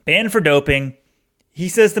 banned for doping. He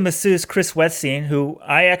says the masseuse, Chris Wetstein, who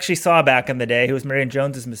I actually saw back in the day, who was Marion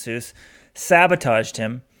Jones's masseuse, sabotaged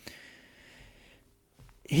him.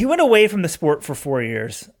 He went away from the sport for 4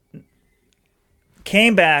 years,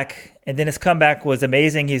 came back, and then his comeback was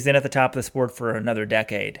amazing. He's then at the top of the sport for another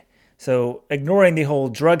decade. So ignoring the whole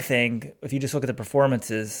drug thing, if you just look at the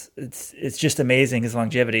performances, it's just amazing, his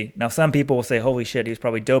longevity. Now, some people will say, holy shit, he was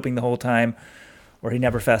probably doping the whole time, or he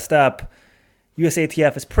never fessed up.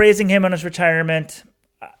 USATF is praising him on his retirement.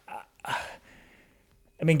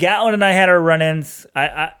 I mean, Gatlin and I had our run-ins.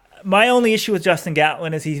 My only issue with Justin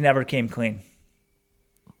Gatlin is he never came clean.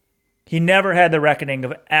 He never had the reckoning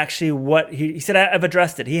of actually what he said. I've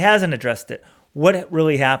addressed it. He hasn't addressed it. What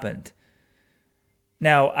really happened?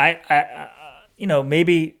 Now,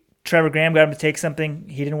 maybe Trevor Graham got him to take something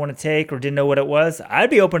he didn't want to take or didn't know what it was. I'd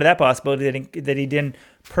be open to that possibility that he didn't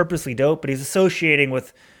purposely dope, but he's associating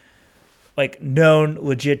with like known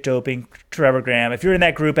legit doping. Trevor Graham. If you're in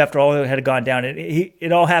that group after all that had gone down,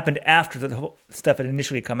 it all happened after the whole stuff had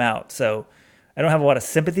initially come out. So I don't have a lot of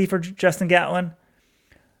sympathy for Justin Gatlin.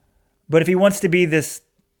 But if he wants to be this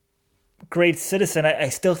great citizen, I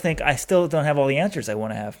still don't have all the answers I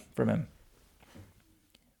want to have from him.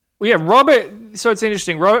 Well, yeah, Robert. So it's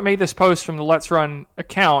interesting. Robert made this post from the Let's Run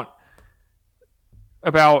account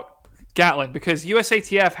about Gatlin because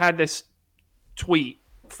USATF had this tweet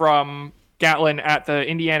from Gatlin at the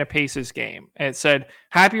Indiana Pacers game. And it said,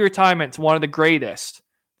 "Happy retirement to one of the greatest.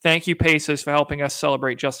 Thank you, Pacers, for helping us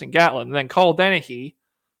celebrate Justin Gatlin." And then Cole Dennehy,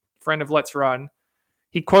 friend of Let's Run,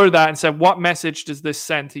 he quoted that and said, "What message does this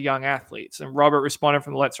send to young athletes?" And Robert responded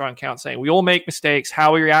from the Let's Run account saying, "We all make mistakes.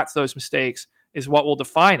 How we react to those mistakes is what will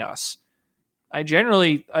define us." I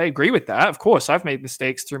agree with that. Of course, I've made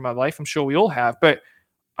mistakes through my life. I'm sure we all have. But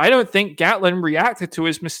I don't think Gatlin reacted to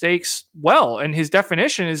his mistakes well. And his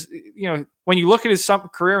definition is, when you look at his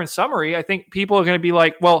career in summary, I think people are going to be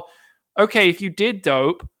like, well, okay, if you did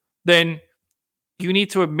dope, then you need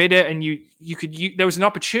to admit it. And there was an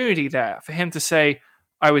opportunity there for him to say,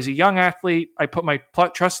 I was a young athlete. I put my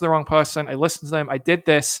trust in the wrong person. I listened to them. I did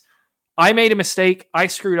this. I made a mistake. I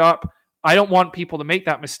screwed up. I don't want people to make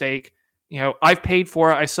that mistake. I've paid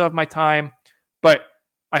for it. I served my time, but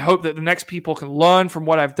I hope that the next people can learn from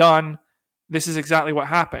what I've done. This is exactly what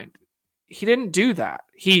happened. He didn't do that.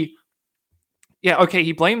 He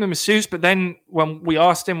blamed the masseuse, but then when we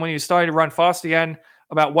asked him when he started to run fast again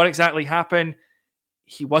about what exactly happened,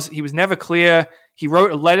 he was never clear. He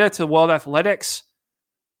wrote a letter to World Athletics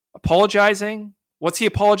apologizing. What's he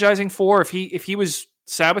apologizing for? If he was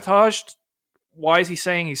sabotaged, why is he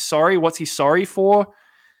saying he's sorry? What's he sorry for?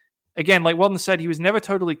 Again, like Weldon said, he was never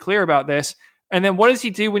totally clear about this. And then what does he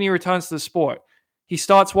do when he returns to the sport? He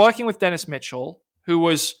starts working with Dennis Mitchell, who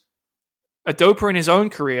was a doper in his own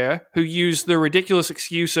career, who used the ridiculous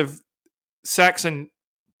excuse of sex and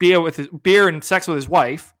beer and sex with his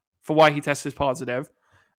wife for why he tested positive.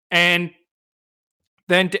 And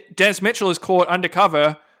then Dennis Mitchell is caught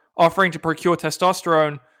undercover offering to procure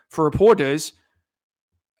testosterone for reporters.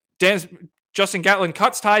 Justin Gatlin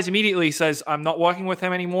cuts ties immediately, says, I'm not working with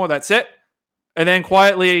him anymore. That's it. And then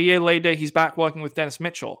quietly a year later, he's back working with Dennis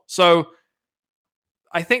Mitchell. So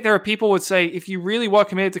I think there are people who would say, if you really were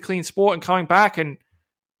committed to clean sport and coming back and,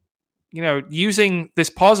 using this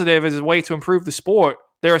positive as a way to improve the sport,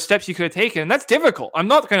 there are steps you could have taken. And that's difficult. I'm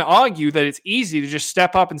not going to argue that it's easy to just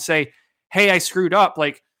step up and say, hey, I screwed up.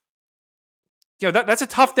 That's a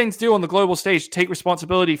tough thing to do on the global stage, to take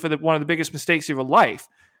responsibility for one of the biggest mistakes of your life.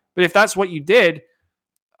 But if that's what you did,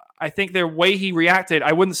 I think the way he reacted,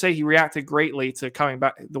 I wouldn't say he reacted greatly to coming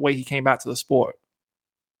back, the way he came back to the sport.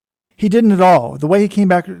 He didn't at all. The way he came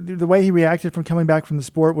back, the way he reacted from coming back from the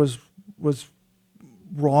sport was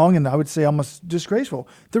wrong, and I would say almost disgraceful.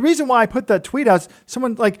 The reason why I put that tweet out is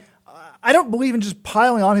someone I don't believe in just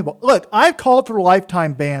piling on people. Look, I've called for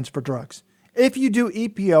lifetime bans for drugs. If you do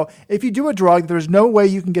EPO, if you do a drug, there's no way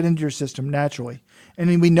you can get into your system naturally.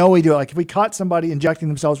 And we know we do it. Like if we caught somebody injecting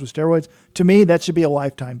themselves with steroids, to me, that should be a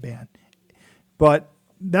lifetime ban. But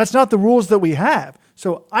that's not the rules that we have.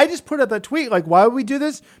 So I just put out that tweet, why would we do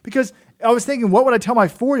this? Because I was thinking, what would I tell my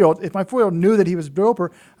 4-year-old? If my 4-year-old knew that he was a doper,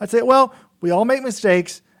 I'd say, well, we all make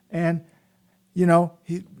mistakes. And,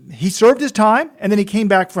 he served his time and then he came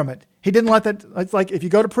back from it. He didn't let that, it's like if you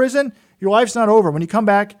go to prison, your life's not over. When you come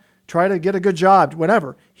back, try to get a good job,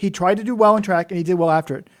 whatever. He tried to do well in track and he did well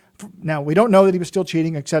after it. Now, we don't know that he was still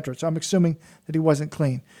cheating, etc. So I'm assuming that he wasn't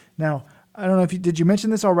clean. Now, I don't know did you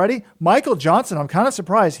mention this already? Michael Johnson, I'm kind of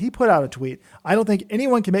surprised. He put out a tweet. I don't think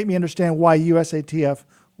anyone can make me understand why USATF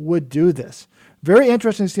would do this. Very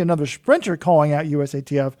interesting to see another sprinter calling out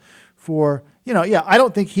USATF for, I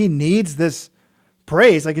don't think he needs this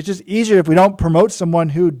praise. Like, it's just easier if we don't promote someone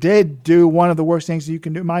who did do one of the worst things that you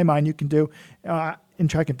can do, in my mind, you can do in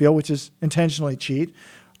track and field, which is intentionally cheat.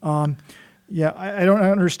 I don't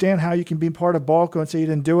understand how you can be part of Balco and say you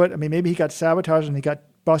didn't do it. I mean, maybe he got sabotaged and he got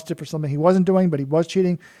busted for something he wasn't doing, but he was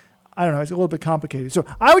cheating. I don't know. It's a little bit complicated. So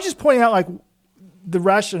I was just pointing out, like, the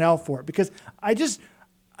rationale for it, because I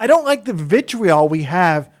don't like the vitriol we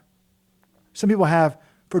have, some people have,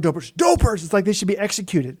 for dopers. Dopers! It's like they should be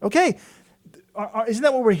executed. Okay. Isn't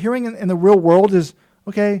that what we're hearing in the real world is,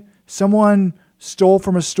 okay, someone stole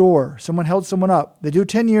from a store, someone held someone up, they do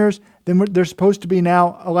 10 years, then they're supposed to be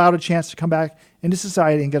now allowed a chance to come back into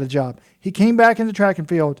society and get a job. He came back into track and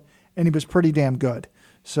field, and he was pretty damn good.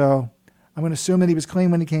 So I'm going to assume that he was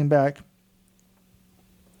clean when he came back.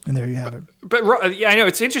 And there you have it. But yeah, I know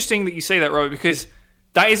it's interesting that you say that, Robbie, because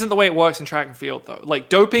that isn't the way it works in track and field, though. Like,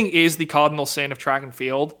 doping is the cardinal sin of track and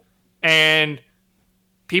field, and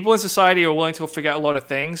people in society are willing to forget a lot of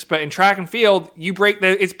things. But in track and field,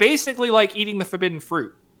 it's basically like eating the forbidden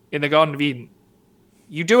fruit in the Garden of Eden.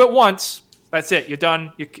 You do it once, that's it. You're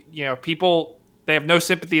done. You know, people, they have no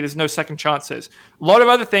sympathy. There's no second chances. A lot of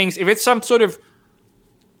other things, if it's some sort of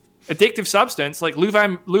addictive substance, like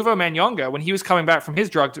Luvo Manyonga, when he was coming back from his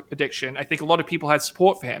drug addiction, I think a lot of people had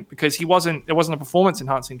support for him because it wasn't a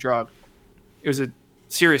performance-enhancing drug. It was a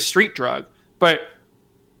serious street drug. But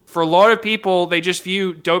for a lot of people, they just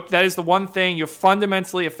view dope, that is the one thing you're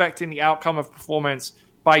fundamentally affecting the outcome of performance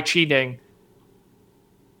by cheating.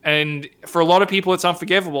 And for a lot of people, it's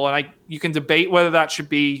unforgivable. And you can debate whether that should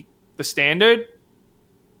be the standard,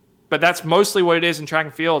 but that's mostly what it is in track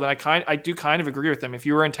and field. And I do kind of agree with them. If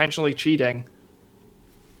you were intentionally cheating,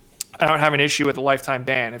 I don't have an issue with a lifetime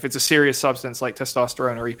ban if it's a serious substance like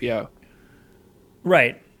testosterone or EPO.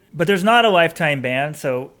 Right. But there's not a lifetime ban,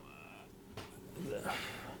 so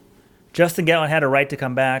Justin Gatlin had a right to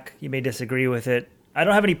come back. You may disagree with it. I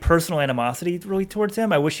don't have any personal animosity really towards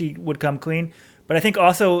him. I wish he would come clean. But I think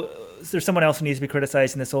also there's someone else who needs to be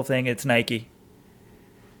criticized in this whole thing. It's Nike.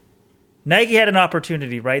 Nike had an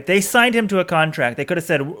opportunity, right? They signed him to a contract. They could have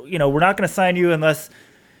said, you know, we're not going to sign you unless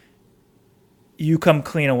you come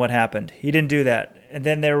clean on what happened. He didn't do that. And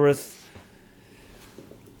then there was,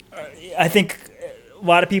 I think a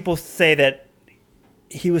lot of people say that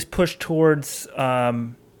he was pushed towards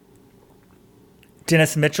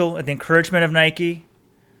Dennis Mitchell at the encouragement of Nike.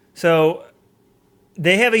 So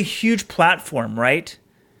they have a huge platform, right?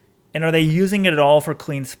 And are they using it at all for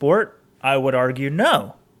clean sport? I would argue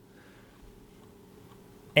no.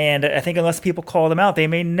 And I think unless people call them out, they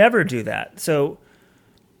may never do that. So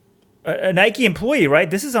a Nike employee, right?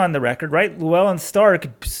 This is on the record, right? Llewellyn Stark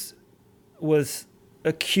was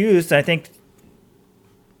accused, I think,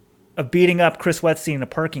 of beating up Chris Wetstein in a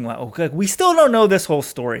parking lot. Okay, we still don't know this whole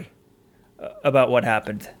story about what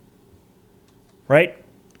happened, right?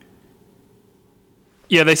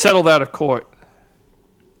 Yeah, they settled out of court.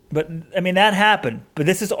 But, I mean, that happened. But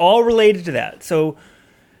this is all related to that. So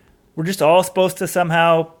we're just all supposed to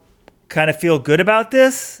somehow kind of feel good about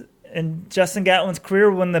this in Justin Gatlin's career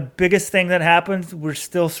when the biggest thing that happens, we're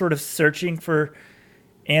still sort of searching for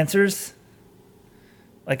answers.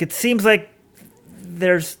 Like, it seems like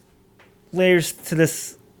there's layers to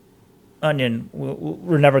this onion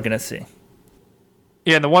we're never going to see.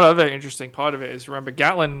 Yeah, and the one other interesting part of it is, remember,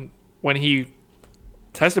 Gatlin, when he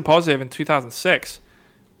tested positive in 2006,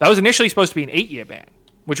 that was initially supposed to be an 8-year ban,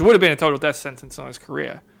 which would have been a total death sentence on his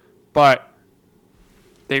career. But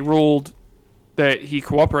they ruled that he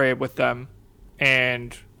cooperated with them,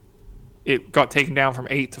 and it got taken down from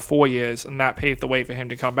 8 to 4 years, and that paved the way for him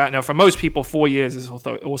to come back. Now, for most people, 4 years is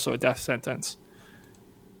also a death sentence.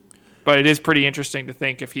 But it is pretty interesting to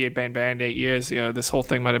think if he had been banned 8 years, this whole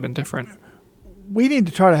thing might have been different. We need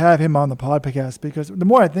to try to have him on the podcast, because the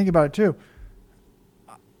more I think about it too,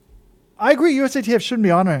 I agree USATF shouldn't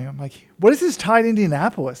be honoring him. Like, what is his tie to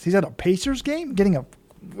Indianapolis? He's at a Pacers game?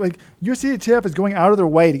 USATF is going out of their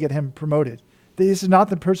way to get him promoted. This is not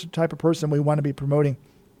the type of person we want to be promoting.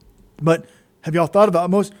 But have y'all thought about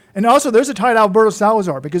most? And also, there's a tie to Alberto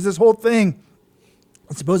Salazar, because this whole thing,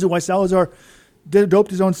 supposedly why Salazar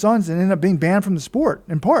doped his own sons and ended up being banned from the sport,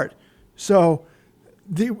 in part. So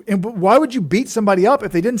why would you beat somebody up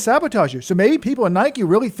if they didn't sabotage you? So maybe people at Nike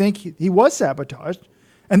really think he was sabotaged.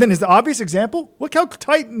 And then is the obvious example, look how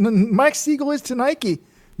tight Mike Siegel is to Nike.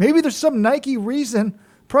 Maybe there's some Nike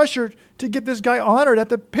pressure to get this guy honored at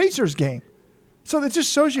the Pacers game. So it just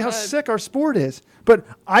shows you how sick our sport is. But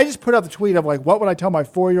I just put out the tweet of, like, what would I tell my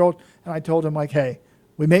 4-year-old? And I told him, like, hey,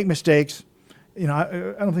 we make mistakes. You know,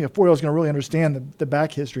 I don't think a 4-year-old is going to really understand the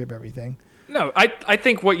back history of everything. No, I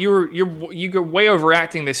think what you're way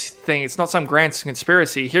overacting this thing. It's not some grand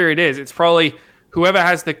conspiracy. Here it is. It's probably whoever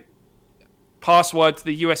has the password to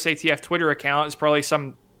the USATF Twitter account is probably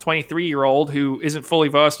some 23-year-old who isn't fully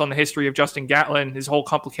versed on the history of Justin Gatlin, his whole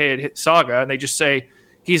complicated saga, and they just say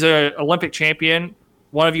he's an Olympic champion,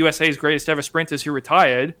 one of USA's greatest ever sprinters who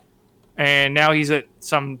retired, and now he's at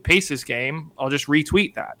some Pacers game. I'll just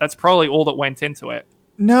retweet that. That's probably all that went into it.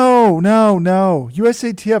 No.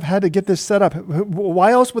 USATF had to get this set up.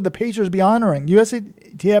 Why else would the Pacers be honoring?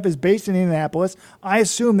 USATF is based in Indianapolis. I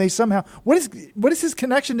assume they somehow... What is his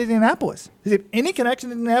connection to Indianapolis? Is it any connection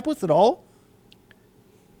to Indianapolis at all?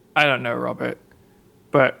 I don't know, Robert.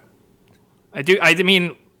 But I've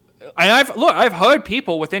heard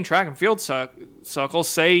people within track and field circles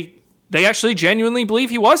say they actually genuinely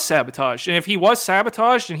believe he was sabotaged. And if he was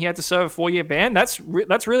sabotaged and he had to serve a 4-year ban, that's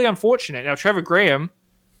really unfortunate. Now, Trevor Graham,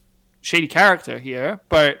 shady character here,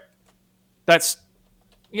 but that's,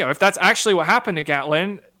 if that's actually what happened to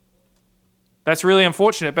Gatlin, that's really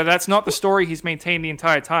unfortunate, but that's not the story he's maintained the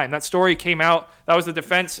entire time. That story came out, that was the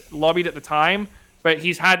defense lobbied at the time, but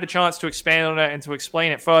he's had the chance to expand on it and to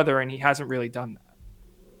explain it further, and he hasn't really done that.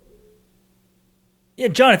 Yeah,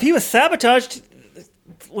 John, if he was sabotaged,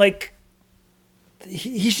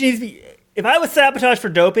 he should be... If I was sabotaged for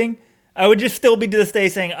doping, I would just still be to this day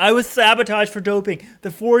saying, I was sabotaged for doping. The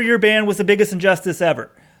 4-year ban was the biggest injustice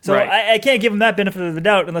ever. So right. I can't give him that benefit of the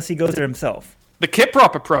doubt unless he goes there himself. The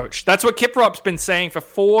Kiprop approach. That's what Kiprop's been saying for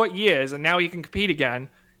 4 years, and now he can compete again.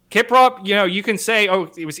 Kiprop, you can say,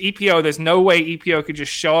 oh, it was EPO. There's no way EPO could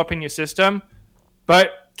just show up in your system.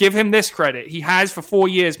 But give him this credit. He has for 4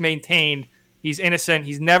 years maintained he's innocent.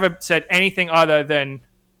 He's never said anything other than,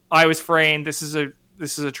 I was framed. This is a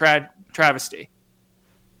travesty.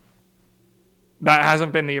 That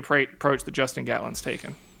hasn't been the approach that Justin Gatlin's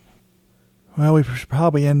taken. Well, we should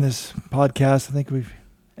probably end this podcast. I think we've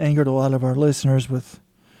angered a lot of our listeners with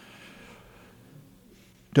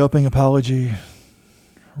doping apology,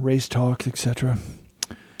 race talks, etc.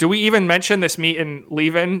 Do we even mention this meet in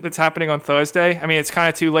Leuven that's happening on Thursday? I mean, it's kind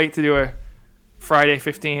of too late to do a Friday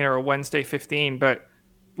 15 or a Wednesday 15, but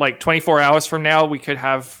 24 hours from now, we could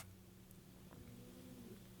have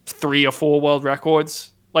 3 or 4 world records.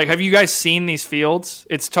 Have you guys seen these fields?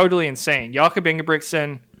 It's totally insane. Jakob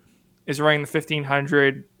Ingebrigtsen is running the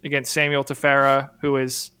 1500 against Samuel Tefera, who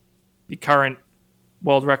is the current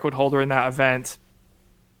world record holder in that event.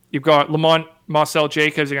 You've got Lamont Marcel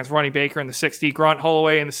Jacobs against Ronnie Baker in the 60, Grant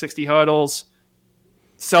Holloway in the 60 hurdles,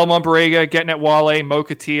 Selman Barrega getting at Wale, Mo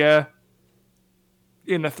Katia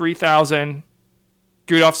in the 3000,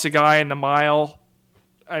 Gudolf Sagai in the mile.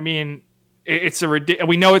 I mean,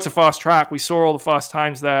 we know it's a fast track. We saw all the fast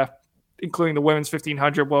times there, including the women's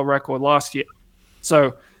 1500 world record last year.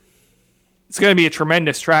 So it's going to be a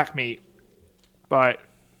tremendous track meet. But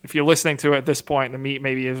if you're listening to it at this point, the meet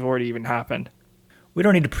maybe has already even happened. We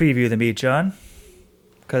don't need to preview the meet, John,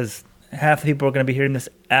 because half the people are going to be hearing this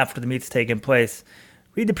after the meet's taken place.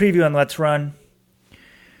 Read the preview on Let's Run.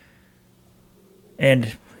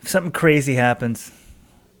 And if something crazy happens,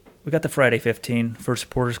 we got the Friday 15 for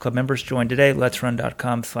Supporters Club members. Join today,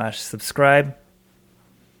 letsrun.com/subscribe.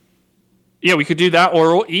 Yeah, we could do that.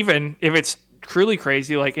 Or even if it's truly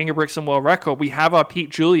crazy, like Ingebrigtsen World Record, we have our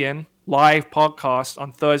Pete Julian live podcast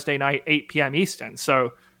on Thursday night, 8 p.m. Eastern.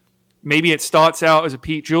 So maybe it starts out as a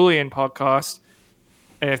Pete Julian podcast,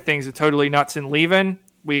 and if things are totally nuts in Leuven,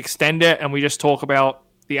 we extend it and we just talk about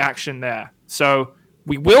the action there. So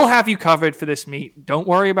we will have you covered for this meet. Don't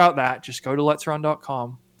worry about that. Just go to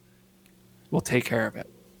letsrun.com. We'll take care of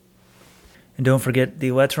it. And don't forget the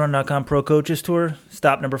LetsRun.com Pro Coaches Tour.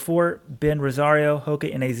 Stop number 4, Ben Rosario,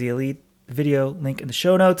 Hoka NAZ Elite. Video link in the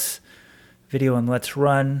show notes. Video on Let's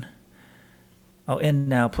Run. I'll end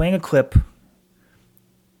now playing a clip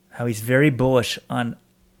how he's very bullish on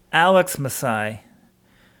Alex Masai,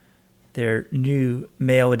 their new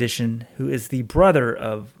male addition, who is the brother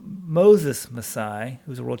of Moses Masai,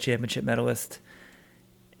 who's a world championship medalist,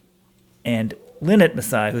 and Linnet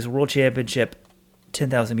Masai, who's a world championship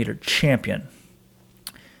 10,000 meter champion.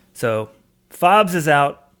 So Fobbs is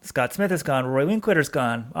out, Scott Smith is gone, Roy Linkletter's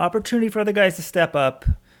gone. Opportunity for other guys to step up,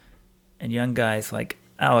 and young guys like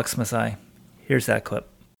Alex Masai. Here's that clip.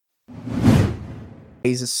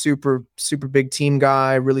 He's a super, super big team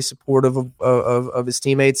guy, really supportive of his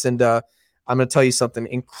teammates. And I'm going to tell you something,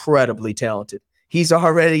 incredibly talented. He's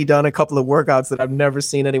already done a couple of workouts that I've never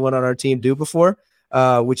seen anyone on our team do before,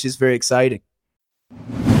 which is very exciting.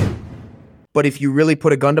 But if you really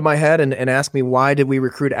put a gun to my head and ask me why did we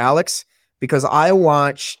recruit Alex, because I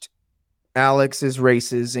watched Alex's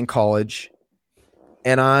races in college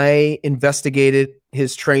and I investigated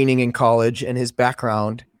his training in college and his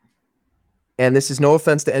background. And this is no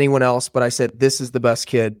offense to anyone else, but I said, this is the best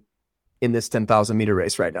kid in this 10,000 meter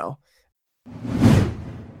race right now.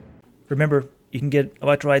 Remember, you can get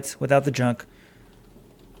electrolytes without the junk.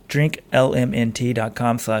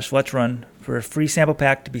 drinklmnt.com/let'srun for a free sample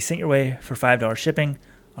pack to be sent your way for $5 shipping.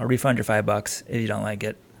 I'll refund your $5 if you don't like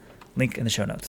it. Link in the show notes.